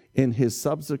participate in his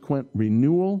subsequent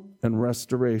renewal and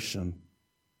restoration.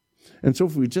 And so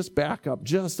if we just back up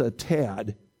just a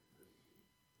tad,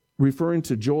 referring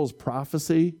to Joel's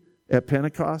prophecy at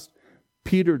Pentecost,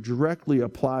 Peter directly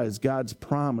applies God's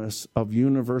promise of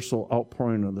universal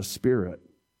outpouring of the Spirit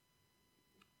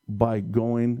by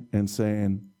going and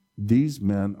saying, these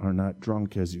men are not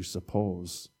drunk as you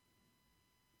suppose.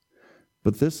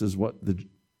 But this is what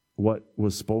what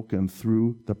was spoken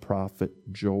through the prophet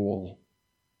Joel.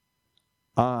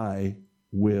 I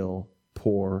will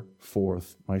pour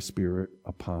forth my Spirit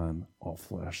upon all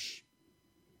flesh.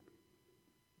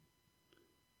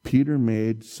 Peter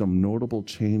made some notable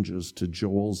changes to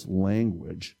Joel's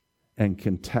language and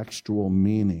contextual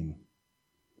meaning,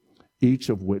 each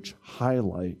of which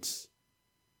highlights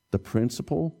the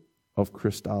principle of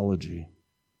Christology,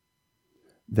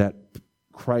 that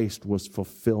Christ was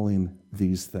fulfilling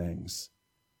these things,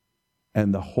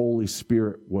 and the Holy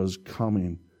Spirit was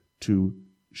coming to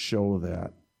show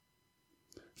that.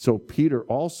 So Peter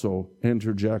also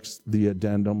interjects the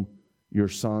addendum, your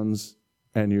sons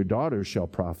and your daughters shall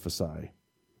prophesy.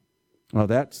 Now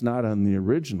that's not on the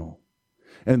original.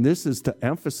 And this is to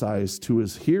emphasize to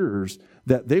his hearers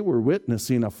that they were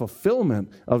witnessing a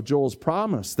fulfillment of Joel's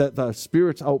promise, that the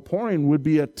Spirit's outpouring would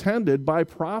be attended by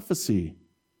prophecy.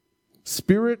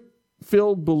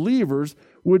 Spirit-filled believers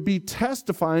would be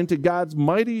testifying to God's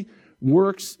mighty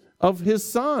works of his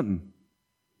Son.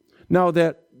 Now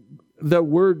that the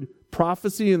word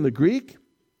prophecy in the Greek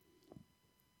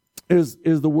is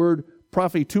the word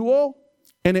prophetuo,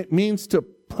 and it means to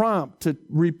prompt, to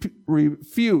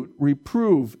refute,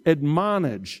 reprove,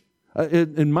 admonish,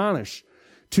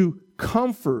 to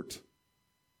comfort.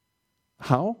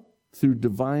 How? Through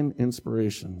divine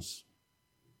inspirations.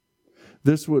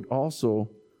 This would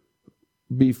also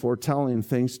be foretelling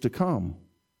things to come,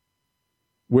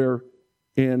 where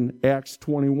in Acts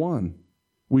 21,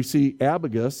 we see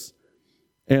Abagus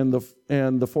and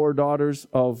the four daughters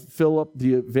of Philip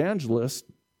the evangelist.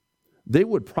 They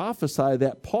would prophesy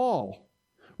that Paul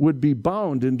would be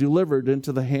bound and delivered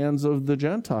into the hands of the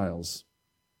Gentiles.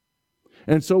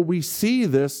 And so we see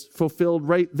this fulfilled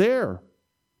right there.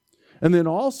 And then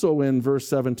also in verse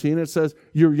 17 it says,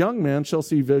 your young man shall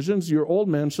see visions, your old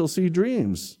man shall see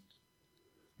dreams.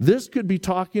 This could be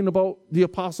talking about the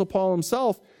Apostle Paul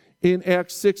himself in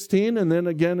Acts 16 and then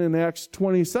again in Acts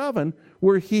 27,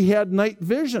 where he had night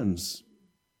visions.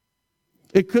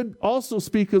 It could also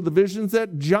speak of the visions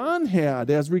that John had,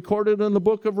 as recorded in the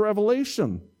book of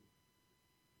Revelation.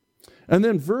 And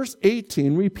then verse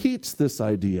 18 repeats this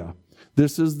idea.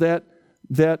 This is that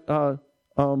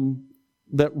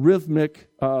rhythmic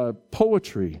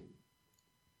poetry.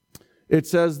 It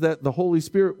says that the Holy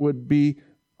Spirit would be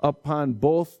upon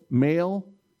both male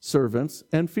servants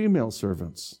and female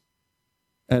servants.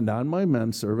 And on my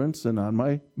men servants and on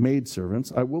my maid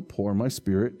servants I will pour my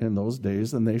Spirit in those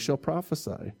days, and they shall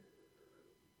prophesy.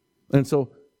 And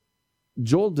so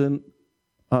Joel didn't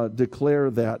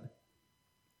declare that.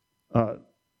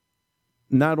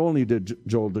 Not only did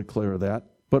Joel declare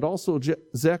that, but also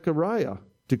Zechariah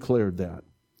declared that.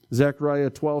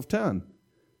 Zechariah 12:10.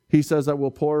 He says, I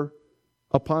will pour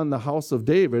upon the house of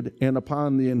David and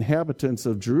upon the inhabitants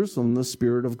of Jerusalem the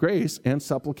Spirit of grace and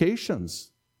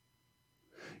supplications.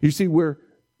 You see, where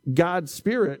God's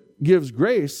Spirit gives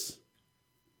grace,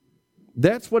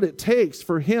 that's what it takes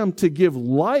for him to give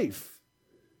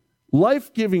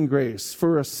life-giving grace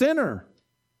for a sinner,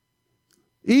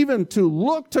 even to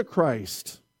look to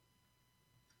Christ.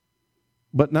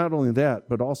 But not only that,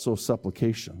 but also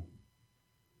supplication.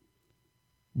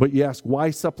 But you ask,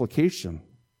 why supplication?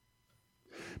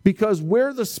 Because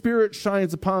where the Spirit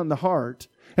shines upon the heart,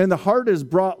 and the heart is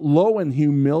brought low in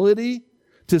humility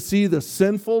to see the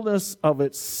sinfulness of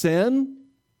its sin,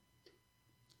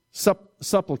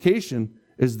 supplication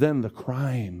is then the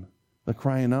crying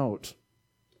out.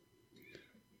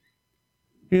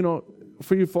 You know,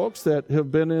 for you folks that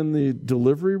have been in the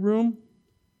delivery room,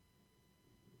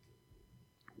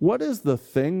 what is the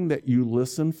thing that you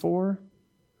listen for?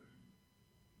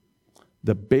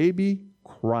 The baby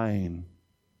crying.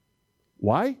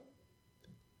 Why?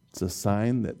 It's a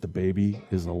sign that the baby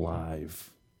is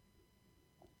alive.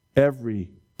 Every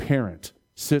parent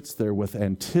sits there with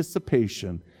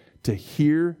anticipation to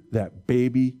hear that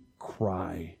baby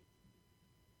cry,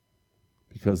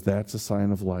 because that's a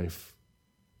sign of life.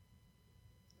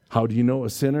 How do you know a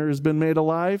sinner has been made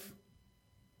alive?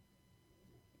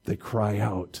 They cry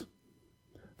out.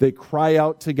 They cry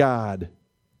out to God.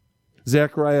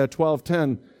 Zechariah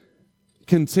 12:10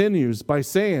 continues by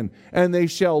saying, and they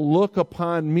shall look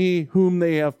upon me whom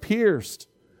they have pierced.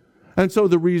 And so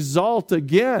the result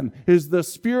again is the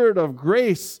Spirit of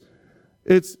grace.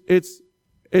 It's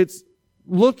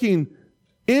looking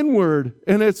inward,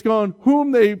 and it's going,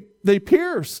 whom they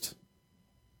pierced.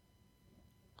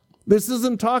 This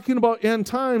isn't talking about end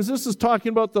times. This is talking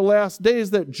about the last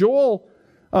days that Joel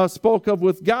spoke of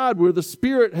with God, where the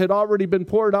Spirit had already been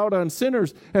poured out on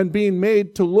sinners and being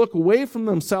made to look away from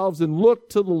themselves and look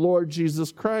to the Lord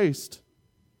Jesus Christ.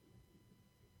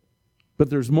 But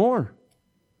there's more.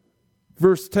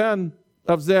 Verse 10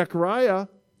 of Zechariah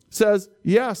says,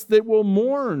 yes, they will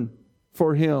mourn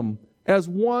for him as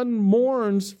one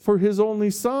mourns for his only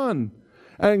son,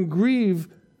 and grieve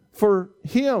for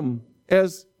him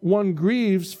as one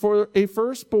grieves for a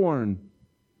firstborn.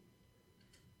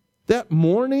 That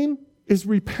mourning is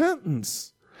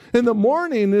repentance. And the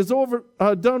mourning is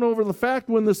done over the fact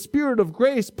when the Spirit of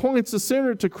grace points the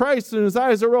sinner to Christ and his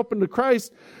eyes are open to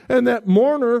Christ, and that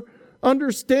mourner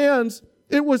understands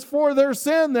it was for their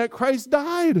sin that Christ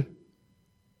died.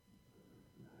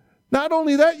 Not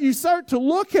only that, you start to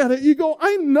look at it, you go,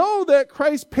 I know that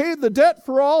Christ paid the debt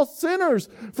for all sinners,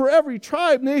 for every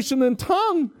tribe, nation, and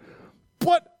tongue,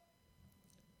 but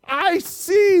I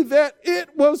see that it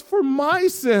was for my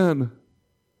sin.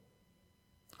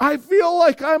 I feel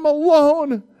like I'm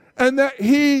alone and that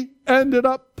he ended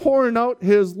up pouring out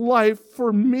his life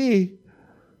for me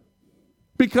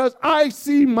because I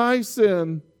see my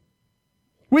sin.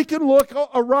 We can look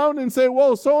around and say,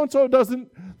 well, so-and-so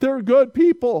they're good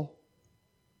people.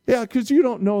 Yeah, because you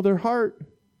don't know their heart.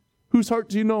 Whose heart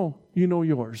do you know? You know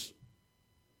yours.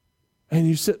 And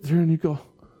you sit there and you go,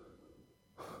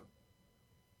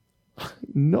 I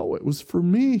know it was for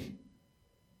me.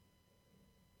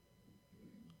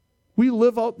 We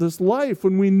live out this life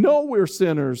when we know we're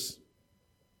sinners.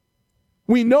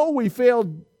 We know we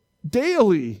failed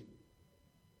daily.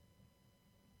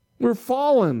 We're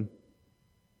fallen.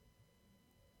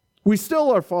 We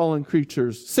still are fallen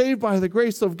creatures, saved by the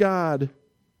grace of God.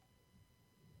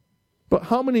 But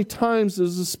how many times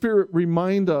does the Spirit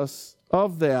remind us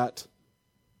of that?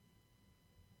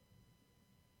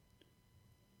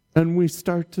 And we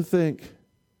start to think,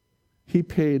 he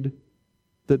paid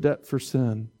the debt for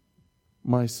sin,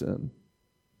 my sin.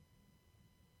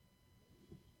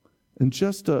 And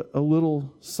just a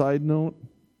little side note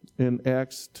in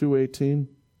Acts 2:18,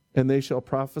 and they shall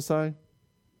prophesy.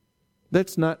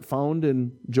 That's not found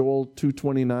in Joel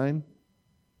 2:29.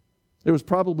 It was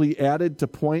probably added to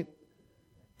point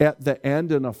at the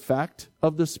end and effect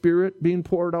of the Spirit being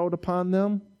poured out upon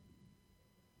them.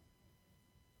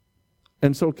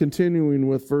 And so continuing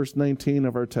with verse 19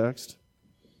 of our text,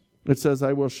 it says,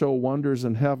 I will show wonders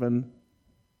in heaven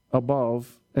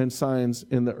above and signs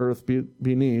in the earth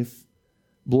beneath,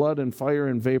 blood and fire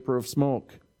and vapor of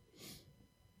smoke.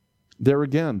 There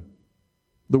again,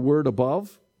 the word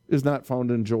above is not found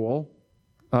in Joel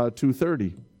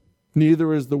 2:30.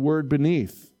 Neither is the word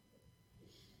beneath.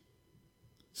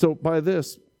 So by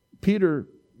this, Peter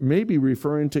may be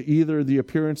referring to either the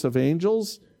appearance of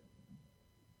angels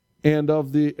and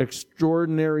of the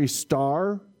extraordinary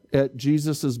star at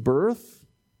Jesus' birth,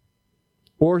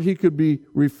 or he could be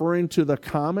referring to the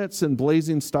comets and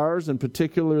blazing stars, in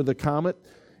particular the comet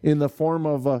in the form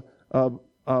of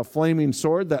a flaming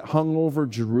sword that hung over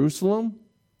Jerusalem,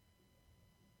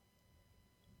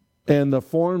 and the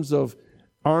forms of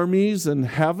armies in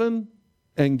heaven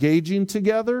engaging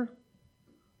together.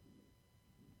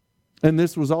 And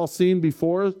this was all seen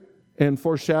before and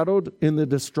foreshadowed in the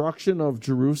destruction of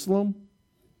Jerusalem.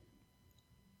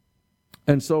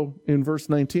 And so in verse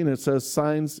 19 it says,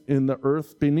 signs in the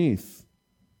earth beneath.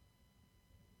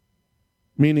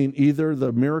 Meaning either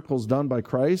the miracles done by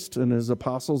Christ and his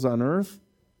apostles on earth,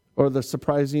 or the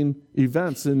surprising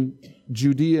events in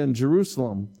Judea and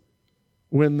Jerusalem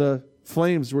when the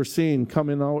flames were seen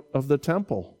coming out of the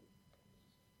temple.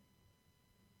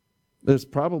 This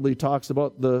probably talks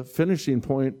about the finishing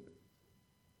point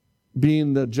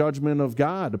being the judgment of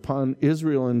God upon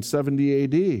Israel in 70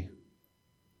 AD.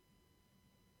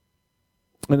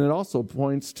 And it also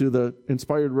points to the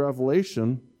inspired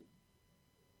revelation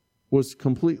was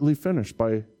completely finished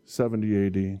by 70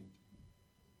 AD.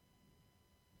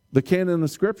 The canon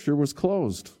of Scripture was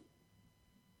closed.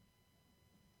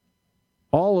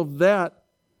 All of that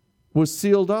was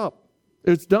sealed up.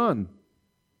 It's done.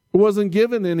 It wasn't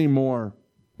given anymore.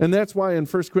 And that's why in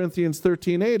 1 Corinthians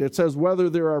 13:8 it says, whether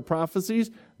there are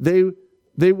prophecies,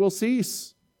 they will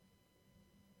cease.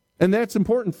 And that's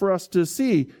important for us to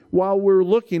see while we're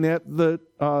looking at the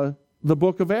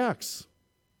book of Acts.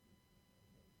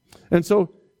 And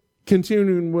so,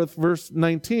 continuing with verse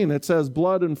 19, it says,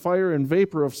 blood and fire and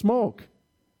vapor of smoke.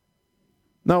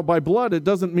 Now, by blood, it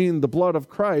doesn't mean the blood of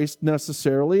Christ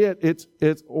necessarily. It's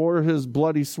or his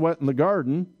bloody sweat in the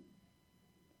garden.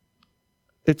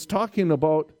 It's talking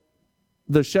about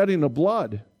the shedding of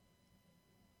blood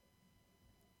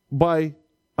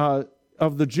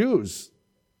of the Jews.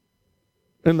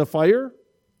 And the fire,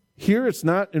 here it's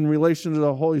not in relation to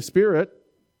the Holy Spirit,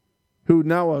 who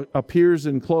now appears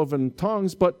in cloven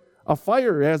tongues, but a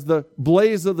fire as the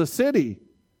blaze of the city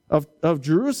of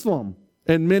Jerusalem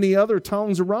and many other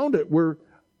towns around it were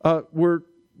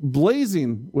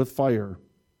blazing with fire.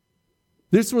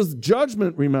 This was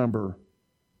judgment, remember.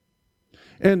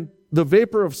 And the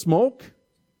vapor of smoke,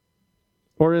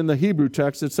 or in the Hebrew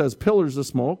text it says pillars of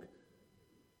smoke,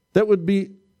 that would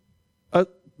be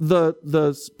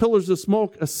the pillars of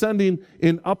smoke ascending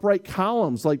in upright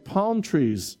columns like palm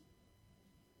trees.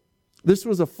 This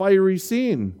was a fiery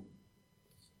scene.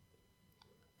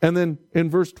 And then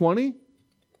in verse 20,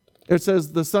 it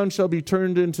says, the sun shall be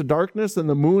turned into darkness and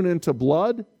the moon into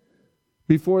blood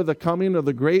before the coming of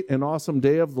the great and awesome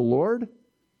day of the Lord.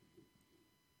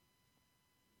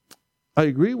 I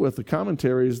agree with the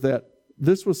commentaries that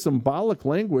this was symbolic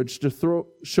language to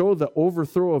show the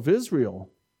overthrow of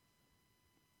Israel.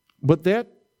 But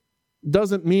that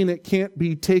doesn't mean it can't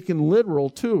be taken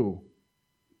literal too.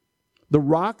 The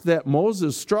rock that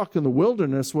Moses struck in the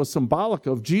wilderness was symbolic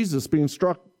of Jesus being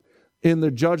struck in the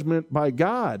judgment by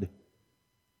God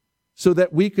so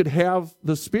that we could have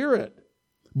the Spirit.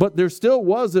 But there still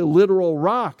was a literal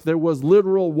rock. There was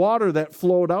literal water that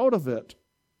flowed out of it.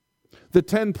 The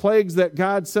 10 plagues that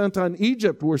God sent on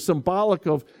Egypt were symbolic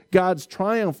of God's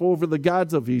triumph over the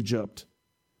gods of Egypt.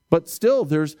 But still,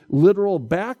 there's literal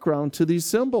background to these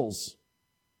symbols.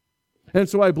 And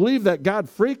so I believe that God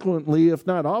frequently, if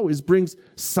not always, brings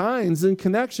signs and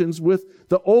connections with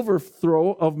the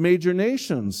overthrow of major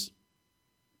nations.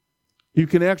 You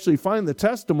can actually find the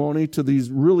testimony to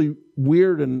these really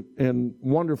weird and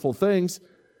wonderful things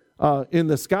in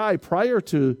the sky prior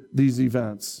to these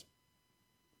events.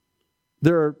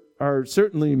 There are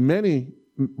certainly many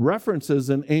references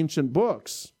in ancient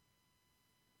books.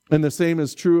 And the same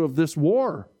is true of this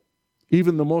war.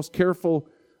 Even the most careful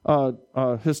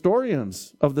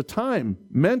historians of the time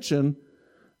mention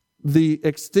the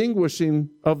extinguishing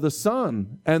of the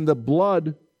sun and the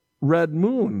blood-red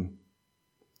moon.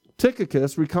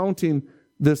 Tychicus, recounting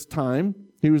this time,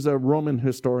 he was a Roman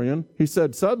historian, he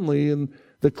said, suddenly in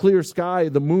the clear sky,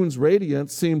 the moon's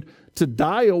radiance seemed to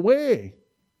die away.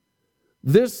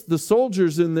 This, the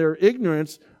soldiers in their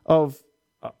ignorance of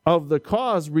the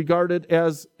cause regarded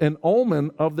as an omen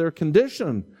of their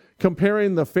condition,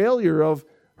 comparing the failure of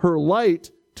her light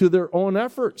to their own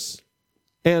efforts,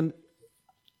 and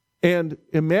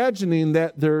imagining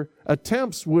that their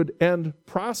attempts would end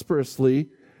prosperously,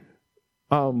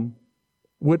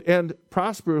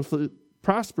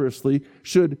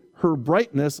 should her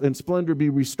brightness and splendor be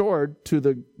restored to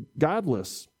the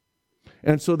godless.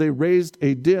 And so they raised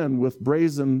a din with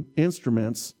brazen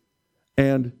instruments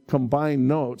and combined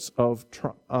notes of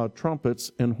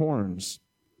trumpets and horns.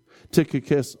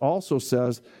 Tychicus also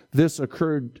says this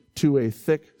occurred to a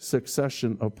thick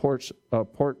succession of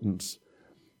portents.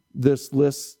 This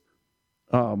list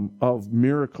of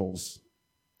miracles,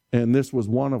 and this was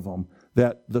one of them,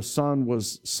 that the sun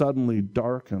was suddenly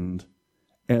darkened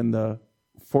and the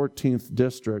 14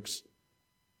 districts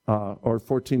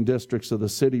of the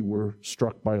city were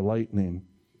struck by lightning.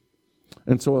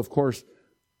 And so, of course,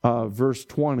 verse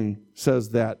 20 says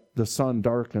that the sun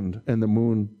darkened and the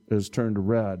moon is turned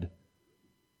red.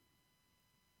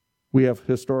 We have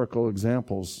historical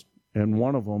examples, and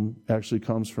one of them actually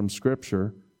comes from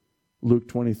Scripture. Luke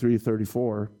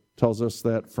 23:34 tells us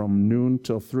that from noon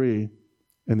till 3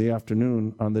 in the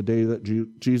afternoon on the day that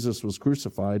Jesus was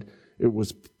crucified, it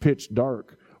was pitch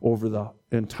dark over the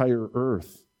entire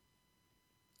earth.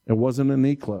 It wasn't an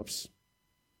eclipse.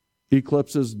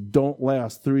 Eclipses don't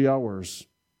last 3 hours.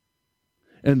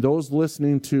 And those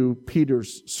listening to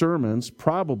Peter's sermons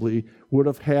probably would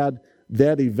have had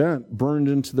that event burned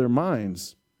into their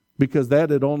minds because that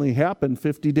had only happened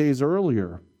 50 days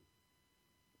earlier.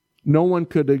 No one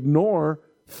could ignore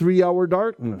 3-hour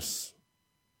darkness.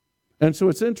 And so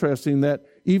it's interesting that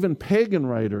even pagan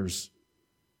writers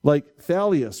like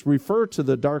Thalius refer to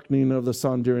the darkening of the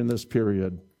sun during this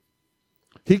period.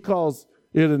 He calls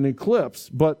it an eclipse,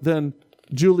 but then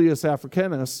Julius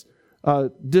Africanus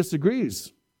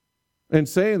disagrees in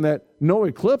saying that no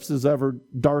eclipse has ever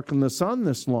darkened the sun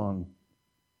this long.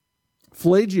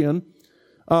 Pelagian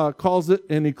calls it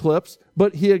an eclipse,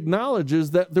 but he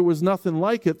acknowledges that there was nothing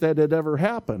like it that had ever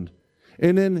happened.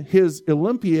 And in his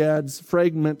Olympiads,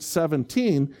 fragment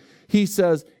 17, he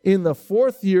says, in the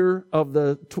 4th year of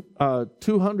the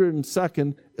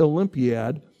 202nd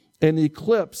Olympiad, an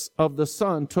eclipse of the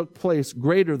sun took place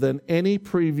greater than any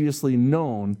previously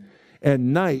known,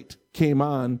 and night came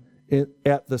on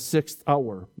at the 6th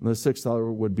hour. And the 6th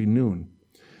hour would be noon.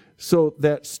 So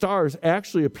that stars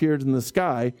actually appeared in the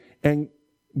sky, and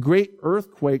great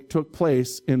earthquake took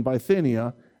place in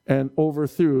Bithynia and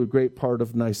overthrew a great part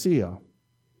of Nicaea.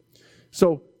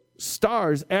 So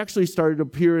stars actually started to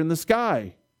appear in the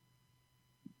sky.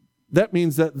 That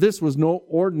means that this was no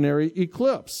ordinary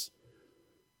eclipse.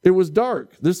 It was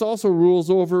dark. This also rules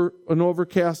over an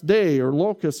overcast day or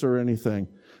locusts or anything.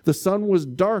 The sun was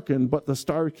darkened, but the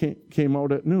star came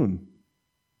out at noon.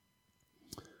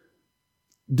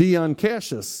 Dion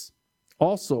Cassius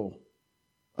also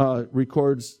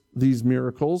records these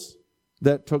miracles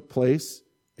that took place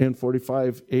in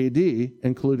 45 AD,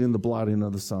 including the blotting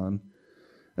of the sun.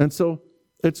 And so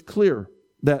it's clear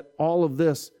that all of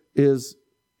this is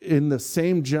in the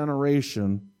same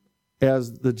generation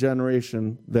as the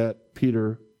generation that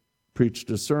Peter preached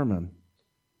a sermon.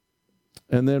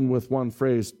 And then with one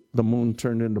phrase, the moon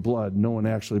turned into blood. No one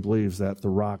actually believes that the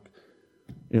rock,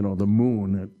 the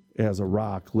moon as a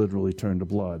rock literally turned to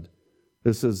blood.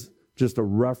 This is just a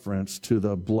reference to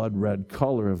the blood red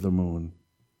color of the moon.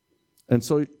 And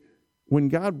so when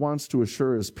God wants to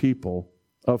assure his people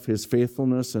of his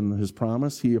faithfulness and his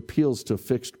promise, he appeals to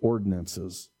fixed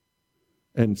ordinances.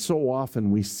 And so often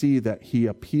we see that he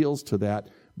appeals to that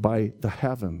by the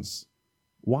heavens.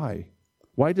 Why?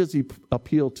 Why does he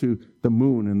appeal to the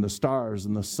moon and the stars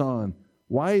and the sun?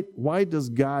 Why does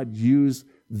God use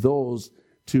those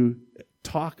to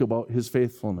talk about his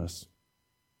faithfulness?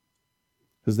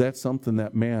 Because that's something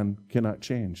that man cannot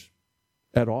change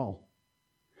at all.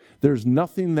 There's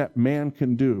nothing that man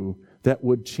can do that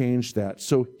would change that.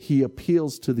 So he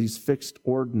appeals to these fixed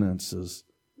ordinances.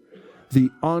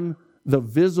 The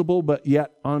visible but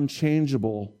yet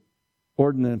unchangeable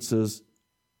ordinances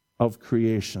of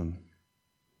creation.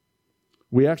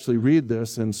 We actually read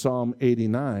this in Psalm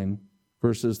 89,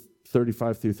 verses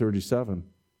 35 through 37.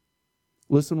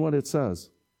 Listen what it says.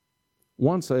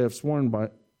 Once I have sworn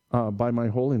by my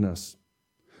holiness,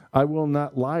 I will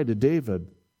not lie to David.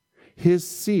 His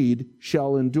seed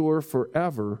shall endure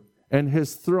forever, and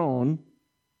his throne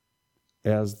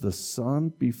as the sun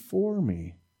before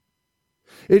me.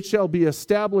 It shall be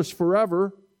established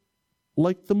forever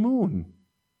like the moon.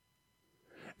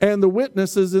 And the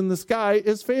witnesses in the sky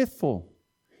is faithful.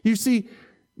 You see,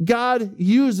 God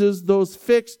uses those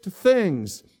fixed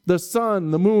things, the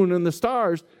sun, the moon, and the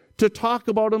stars, to talk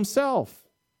about himself.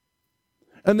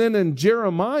 And then in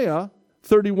Jeremiah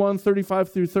 31,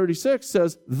 35 through 36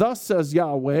 says, "Thus says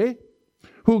Yahweh,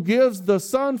 who gives the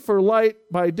sun for light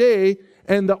by day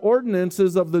and the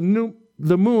ordinances of the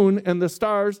moon and the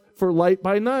stars for light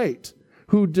by night,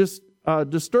 who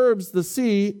disturbs the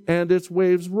sea and its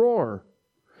waves roar.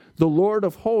 The Lord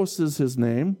of hosts is his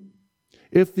name.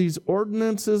 If these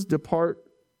ordinances depart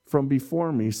from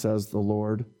before me, says the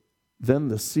Lord, then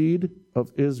the seed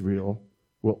of Israel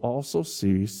will also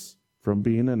cease from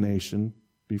being a nation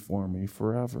before me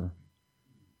forever."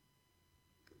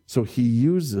 So he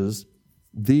uses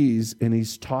these, and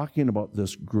he's talking about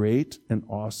this great and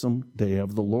awesome day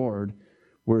of the Lord,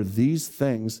 where these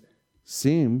things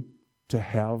seem to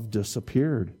have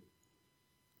disappeared.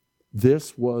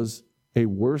 This was a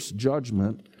worse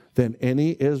judgment than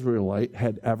any Israelite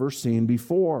had ever seen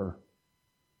before.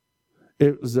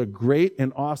 It was a great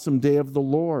and awesome day of the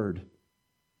Lord.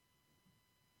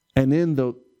 And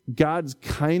in God's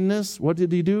kindness, what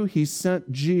did he do? He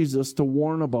sent Jesus to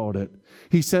warn about it.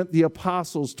 He sent the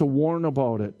apostles to warn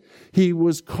about it. He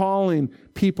was calling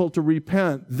people to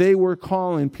repent. They were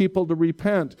calling people to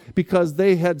repent because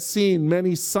they had seen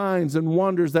many signs and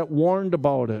wonders that warned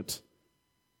about it.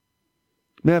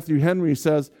 Matthew Henry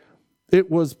says,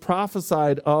 "It was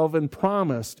prophesied of and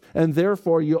promised, and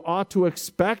therefore you ought to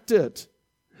expect it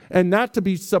and not to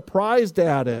be surprised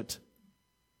at it,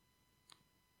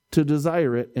 to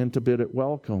desire it and to bid it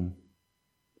welcome,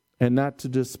 and not to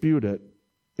dispute it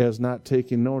as not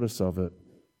taking notice of it."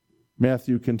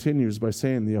 Matthew continues by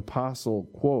saying the apostle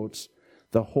quotes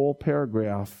the whole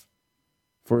paragraph,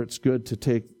 for it's good to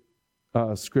take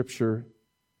Scripture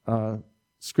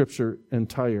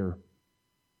entire,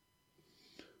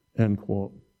 end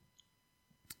quote.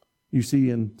 You see,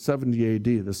 in 70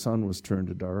 AD, the sun was turned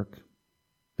to dark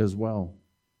as well.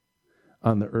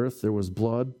 On the earth there was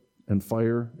blood and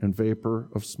fire and vapor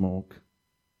of smoke.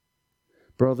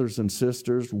 Brothers and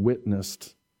sisters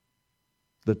witnessed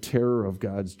the terror of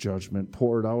God's judgment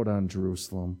poured out on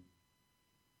Jerusalem.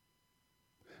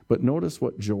 But notice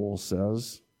what Joel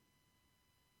says.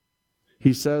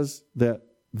 He says that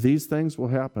these things will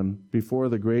happen before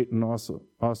the great and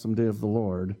awesome day of the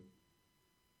Lord.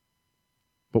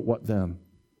 But what then?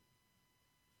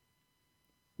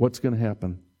 What's going to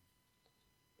happen?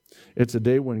 It's a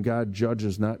day when God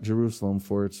judges not Jerusalem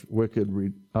for its wicked,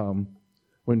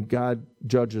 when God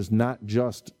judges not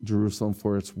just Jerusalem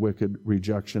for its wicked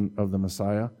rejection of the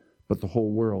Messiah, but the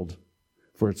whole world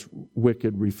for its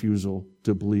wicked refusal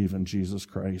to believe in Jesus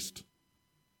Christ.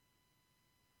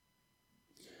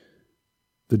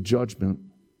 The judgment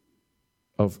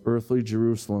of earthly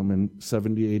Jerusalem in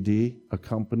 70 AD,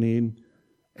 accompanied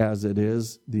as it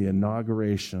is the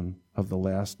inauguration of the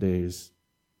last days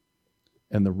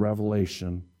and the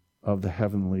revelation of the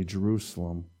heavenly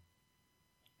Jerusalem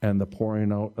and the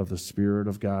pouring out of the Spirit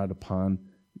of God upon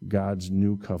God's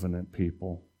new covenant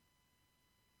people.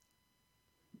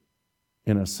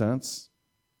 In a sense,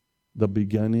 the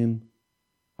beginning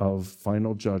of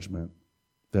final judgment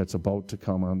that's about to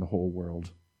come on the whole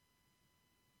world.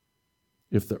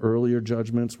 If the earlier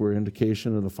judgments were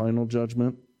indication of the final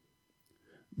judgment,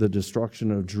 the destruction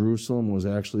of Jerusalem was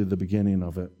actually the beginning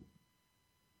of it.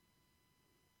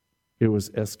 It was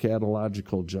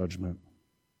eschatological judgment.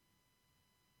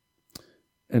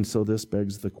 And so this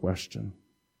begs the question,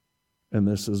 and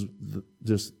this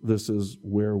is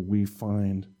where we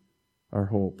find our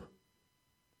hope.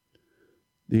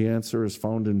 The answer is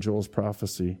found in Joel's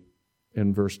prophecy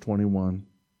in verse 21.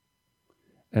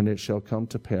 And it shall come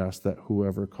to pass that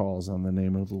whoever calls on the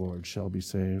name of the Lord shall be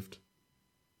saved.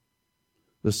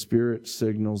 The Spirit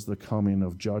signals the coming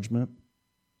of judgment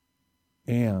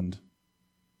and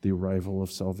the arrival of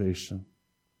salvation.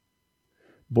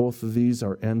 Both of these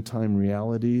are end-time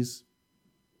realities.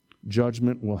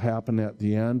 Judgment will happen at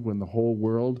the end when the whole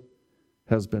world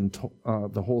has been,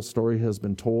 the whole story has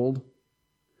been told,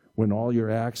 when all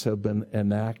your acts have been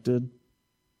enacted,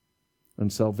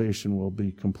 and salvation will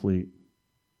be complete.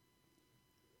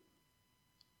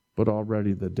 But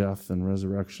already the death and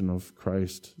resurrection of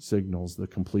Christ signals the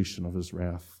completion of his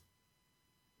wrath,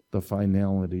 the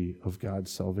finality of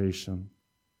God's salvation.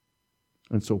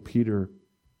 And so Peter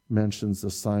mentions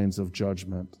the signs of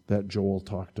judgment that Joel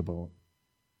talked about.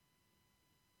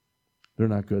 They're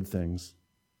not good things.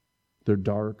 They're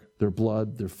dark, they're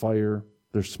blood, they're fire,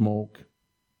 they're smoke.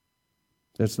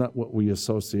 That's not what we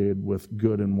associate with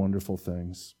good and wonderful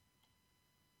things.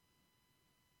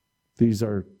 These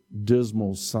are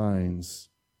dismal signs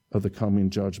of the coming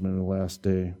judgment of the last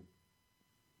day.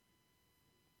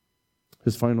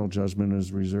 His final judgment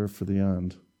is reserved for the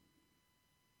end.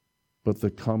 But the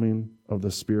coming of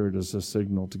the Spirit is a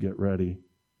signal to get ready.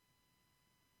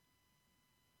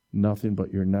 Nothing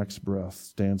but your next breath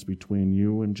stands between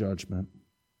you and judgment.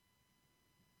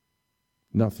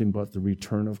 Nothing but the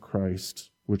return of Christ,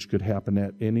 which could happen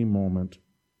at any moment,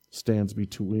 stands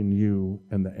between you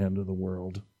and the end of the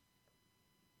world.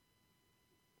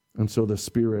 And so the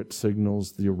Spirit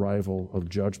signals the arrival of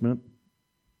judgment,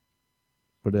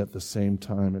 but at the same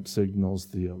time it signals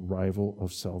the arrival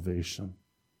of salvation.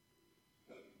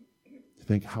 You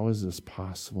think, how is this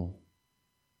possible?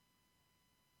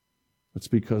 It's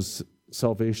because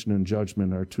salvation and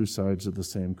judgment are two sides of the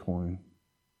same coin.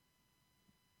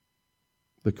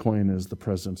 The coin is the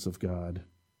presence of God.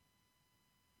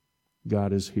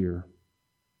 God is here.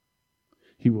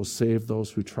 He will save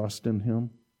those who trust in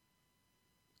him,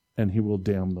 and he will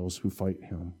damn those who fight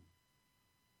him.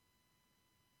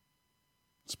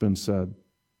 It's been said,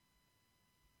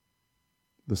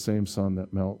 the same sun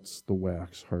that melts the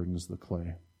wax hardens the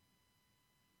clay.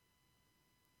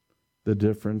 The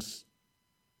difference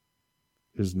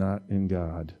is not in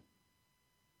God.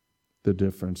 The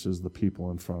difference is the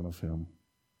people in front of him.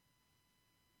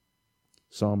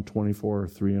 Psalm 24,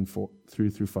 3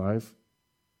 through 5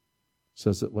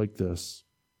 says it like this: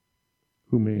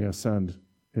 who may ascend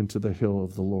into the hill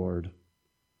of the Lord,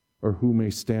 or who may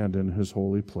stand in his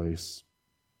holy place?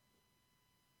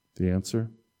 The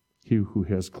answer: he who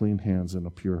has clean hands and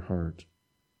a pure heart,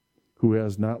 who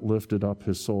has not lifted up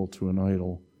his soul to an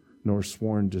idol, nor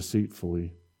sworn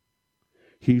deceitfully.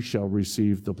 He shall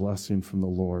receive the blessing from the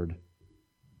Lord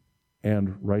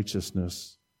and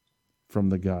righteousness from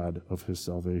the God of his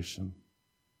salvation.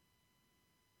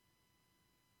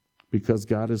 Because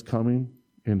God is coming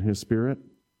in his Spirit,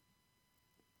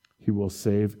 he will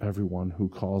save everyone who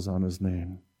calls on his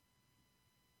name.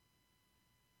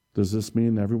 Does this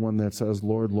mean everyone that says,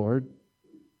 Lord, Lord?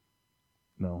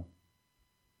 No.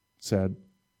 Sad.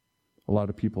 A lot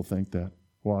of people think that.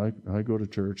 Well, I go to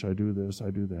church, I do this, I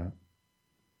do that.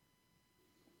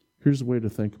 Here's a way to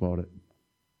think about it.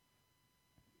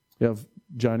 You have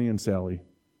Johnny and Sally.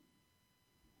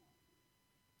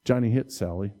 Johnny hits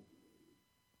Sally.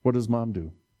 What does mom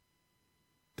do?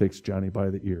 Takes Johnny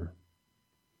by the ear.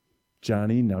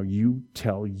 Johnny, now you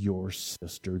tell your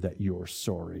sister that you're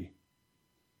sorry.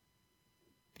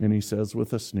 And he says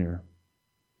with a sneer,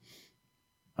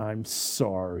 I'm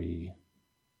sorry.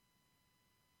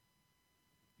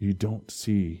 You don't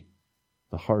see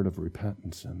the heart of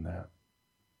repentance in that.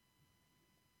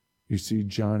 You see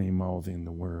Johnny mouthing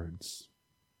the words.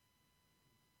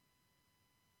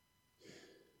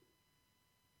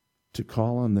 To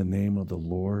call on the name of the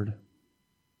Lord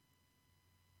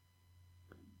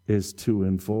is to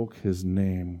invoke his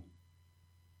name,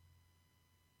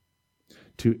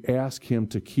 to ask him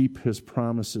to keep his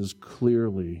promises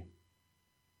clearly.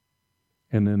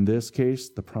 And in this case,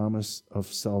 the promise of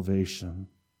salvation.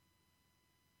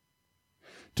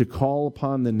 To call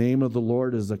upon the name of the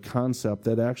Lord is a concept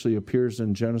that actually appears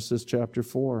in Genesis chapter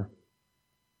 4,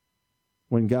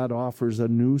 when God offers a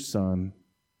new son.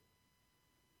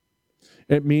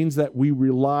 It means that we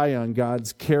rely on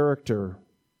God's character.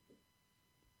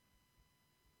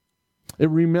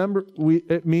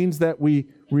 It means that we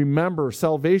remember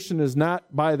salvation is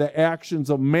not by the actions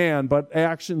of man, but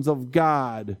actions of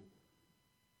God.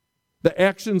 The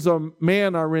actions of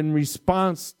man are in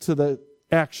response to the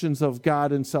actions of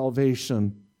God in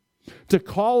salvation. To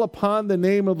call upon the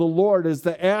name of the Lord is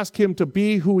to ask him to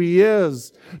be who he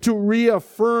is, to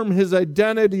reaffirm his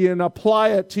identity and apply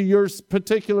it to your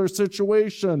particular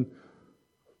situation.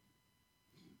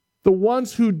 The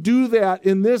ones who do that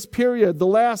in this period, the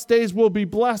last days, will be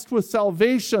blessed with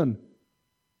salvation.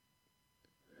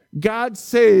 God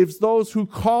saves those who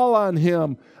call on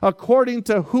him according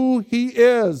to who he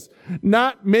is,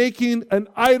 not making an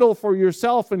idol for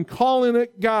yourself and calling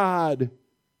it God.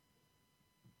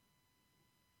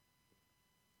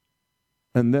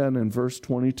 And then in verse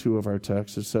 22 of our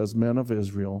text, it says, "Men of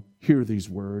Israel, hear these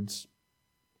words.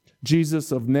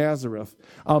 Jesus of Nazareth,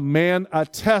 a man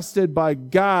attested by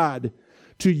God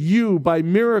to you by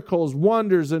miracles,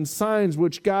 wonders, and signs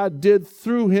which God did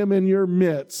through him in your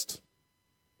midst,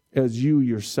 as you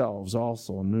yourselves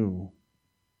also knew."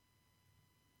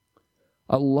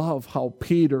 I love how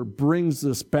Peter brings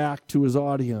this back to his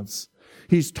audience.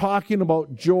 He's talking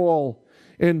about Joel,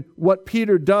 and what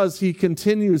Peter does, he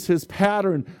continues his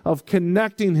pattern of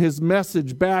connecting his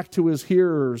message back to his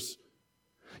hearers.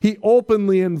 He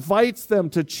openly invites them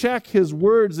to check his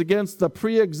words against the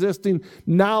pre-existing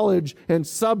knowledge and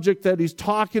subject that he's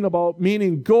talking about,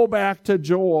 meaning go back to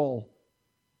Joel.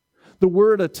 The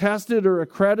word attested or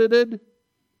accredited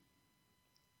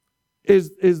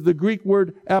is the Greek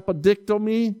word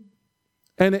apodictomy,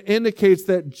 and it indicates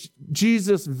that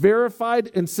Jesus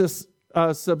verified and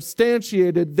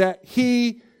substantiated that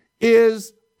he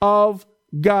is of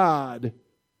God,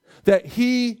 that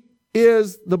he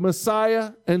is the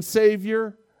Messiah and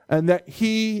Savior, and that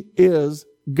he is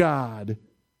God.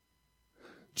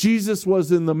 Jesus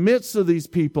was in the midst of these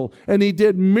people, and he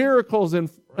did miracles in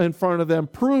front of them,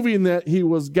 proving that he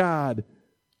was God.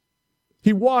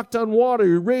 He walked on water,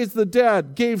 he raised the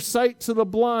dead, gave sight to the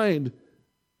blind.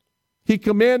 He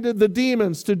commanded the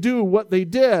demons to do what they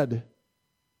did.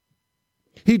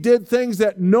 He did things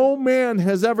that no man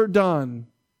has ever done,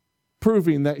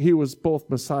 proving that he was both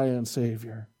Messiah and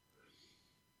Savior.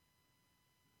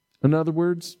 In other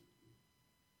words,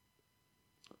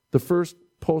 the first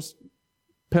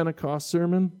post-Pentecost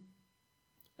sermon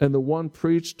and the one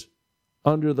preached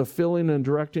under the filling and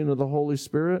directing of the Holy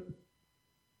Spirit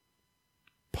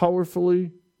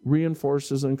powerfully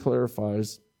reinforces and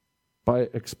clarifies by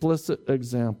explicit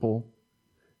example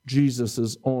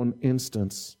Jesus' own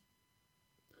instance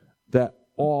that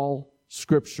all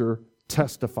Scripture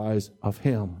testifies of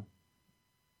him.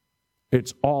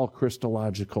 It's all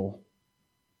Christological.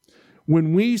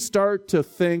 When we start to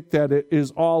think that it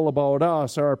is all about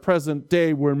us, our present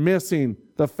day, we're missing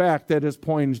the fact that it's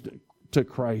pointing to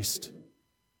Christ.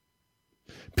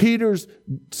 Peter's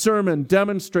sermon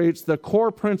demonstrates the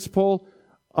core principle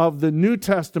of the New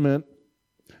Testament,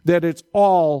 that it's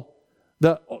all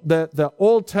the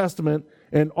Old Testament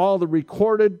and all the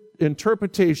recorded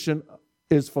interpretation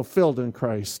is fulfilled in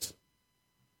Christ.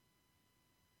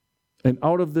 And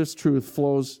out of this truth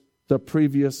flows the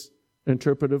previous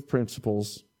interpretive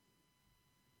principles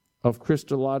of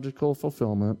Christological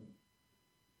fulfillment,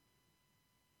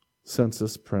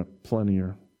 sensus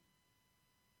plenior.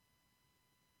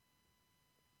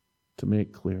 To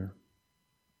make clear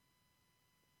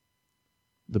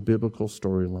the biblical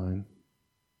storyline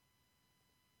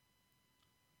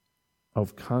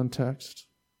of context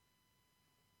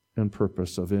and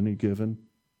purpose of any given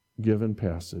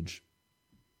passage.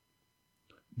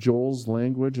 Joel's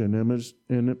language and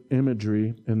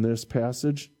imagery in this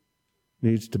passage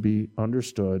needs to be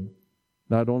understood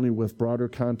not only with broader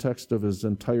context of his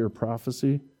entire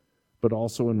prophecy, but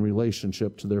also in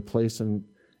relationship to their place and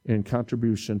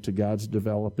contribution to God's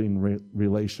developing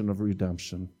relation of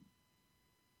redemption.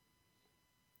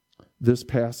 This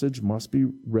passage must be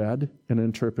read and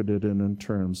interpreted in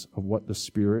terms of what the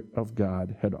Spirit of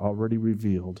God had already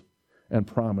revealed and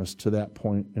promised to that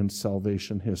point in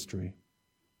salvation history.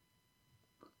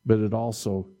 But it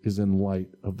also is in light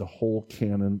of the whole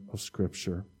canon of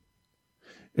Scripture.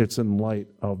 It's in light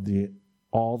of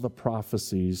all the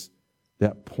prophecies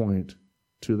that point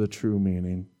to the true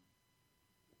meaning.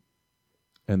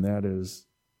 And that is,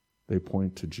 they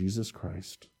point to Jesus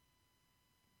Christ,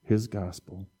 His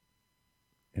gospel,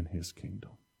 and His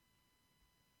kingdom.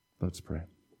 Let's pray.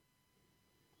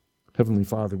 Heavenly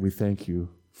Father, we thank you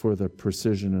for the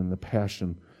precision and the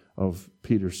passion of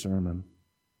Peter's sermon.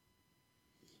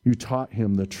 You taught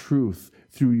him the truth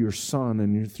through your Son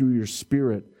and through your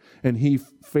Spirit, and he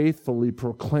faithfully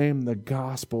proclaimed the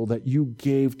gospel that you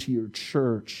gave to your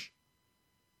church.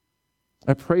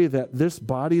 I pray that this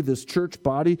body, this church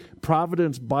body,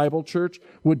 Providence Bible Church,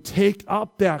 would take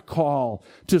up that call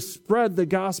to spread the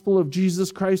gospel of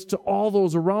Jesus Christ to all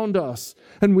those around us.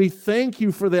 And we thank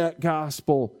you for that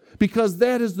gospel, because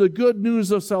that is the good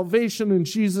news of salvation in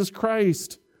Jesus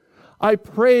Christ. I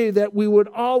pray that we would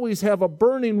always have a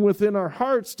burning within our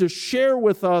hearts to share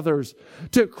with others,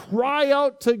 to cry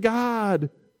out to God.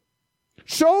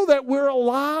 Show that we're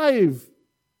alive.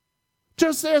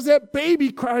 Just as that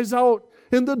baby cries out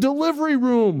in the delivery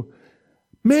room,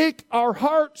 make our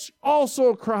hearts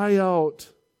also cry out.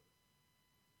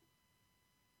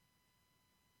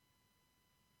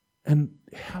 And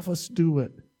have us do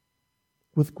it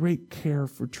with great care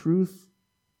for truth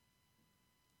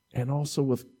and also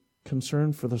with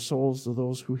concern for the souls of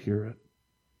those who hear it.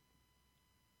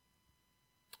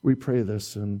 We pray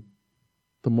this in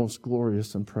the most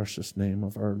glorious and precious name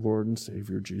of our Lord and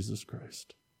Savior, Jesus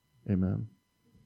Christ. Amen.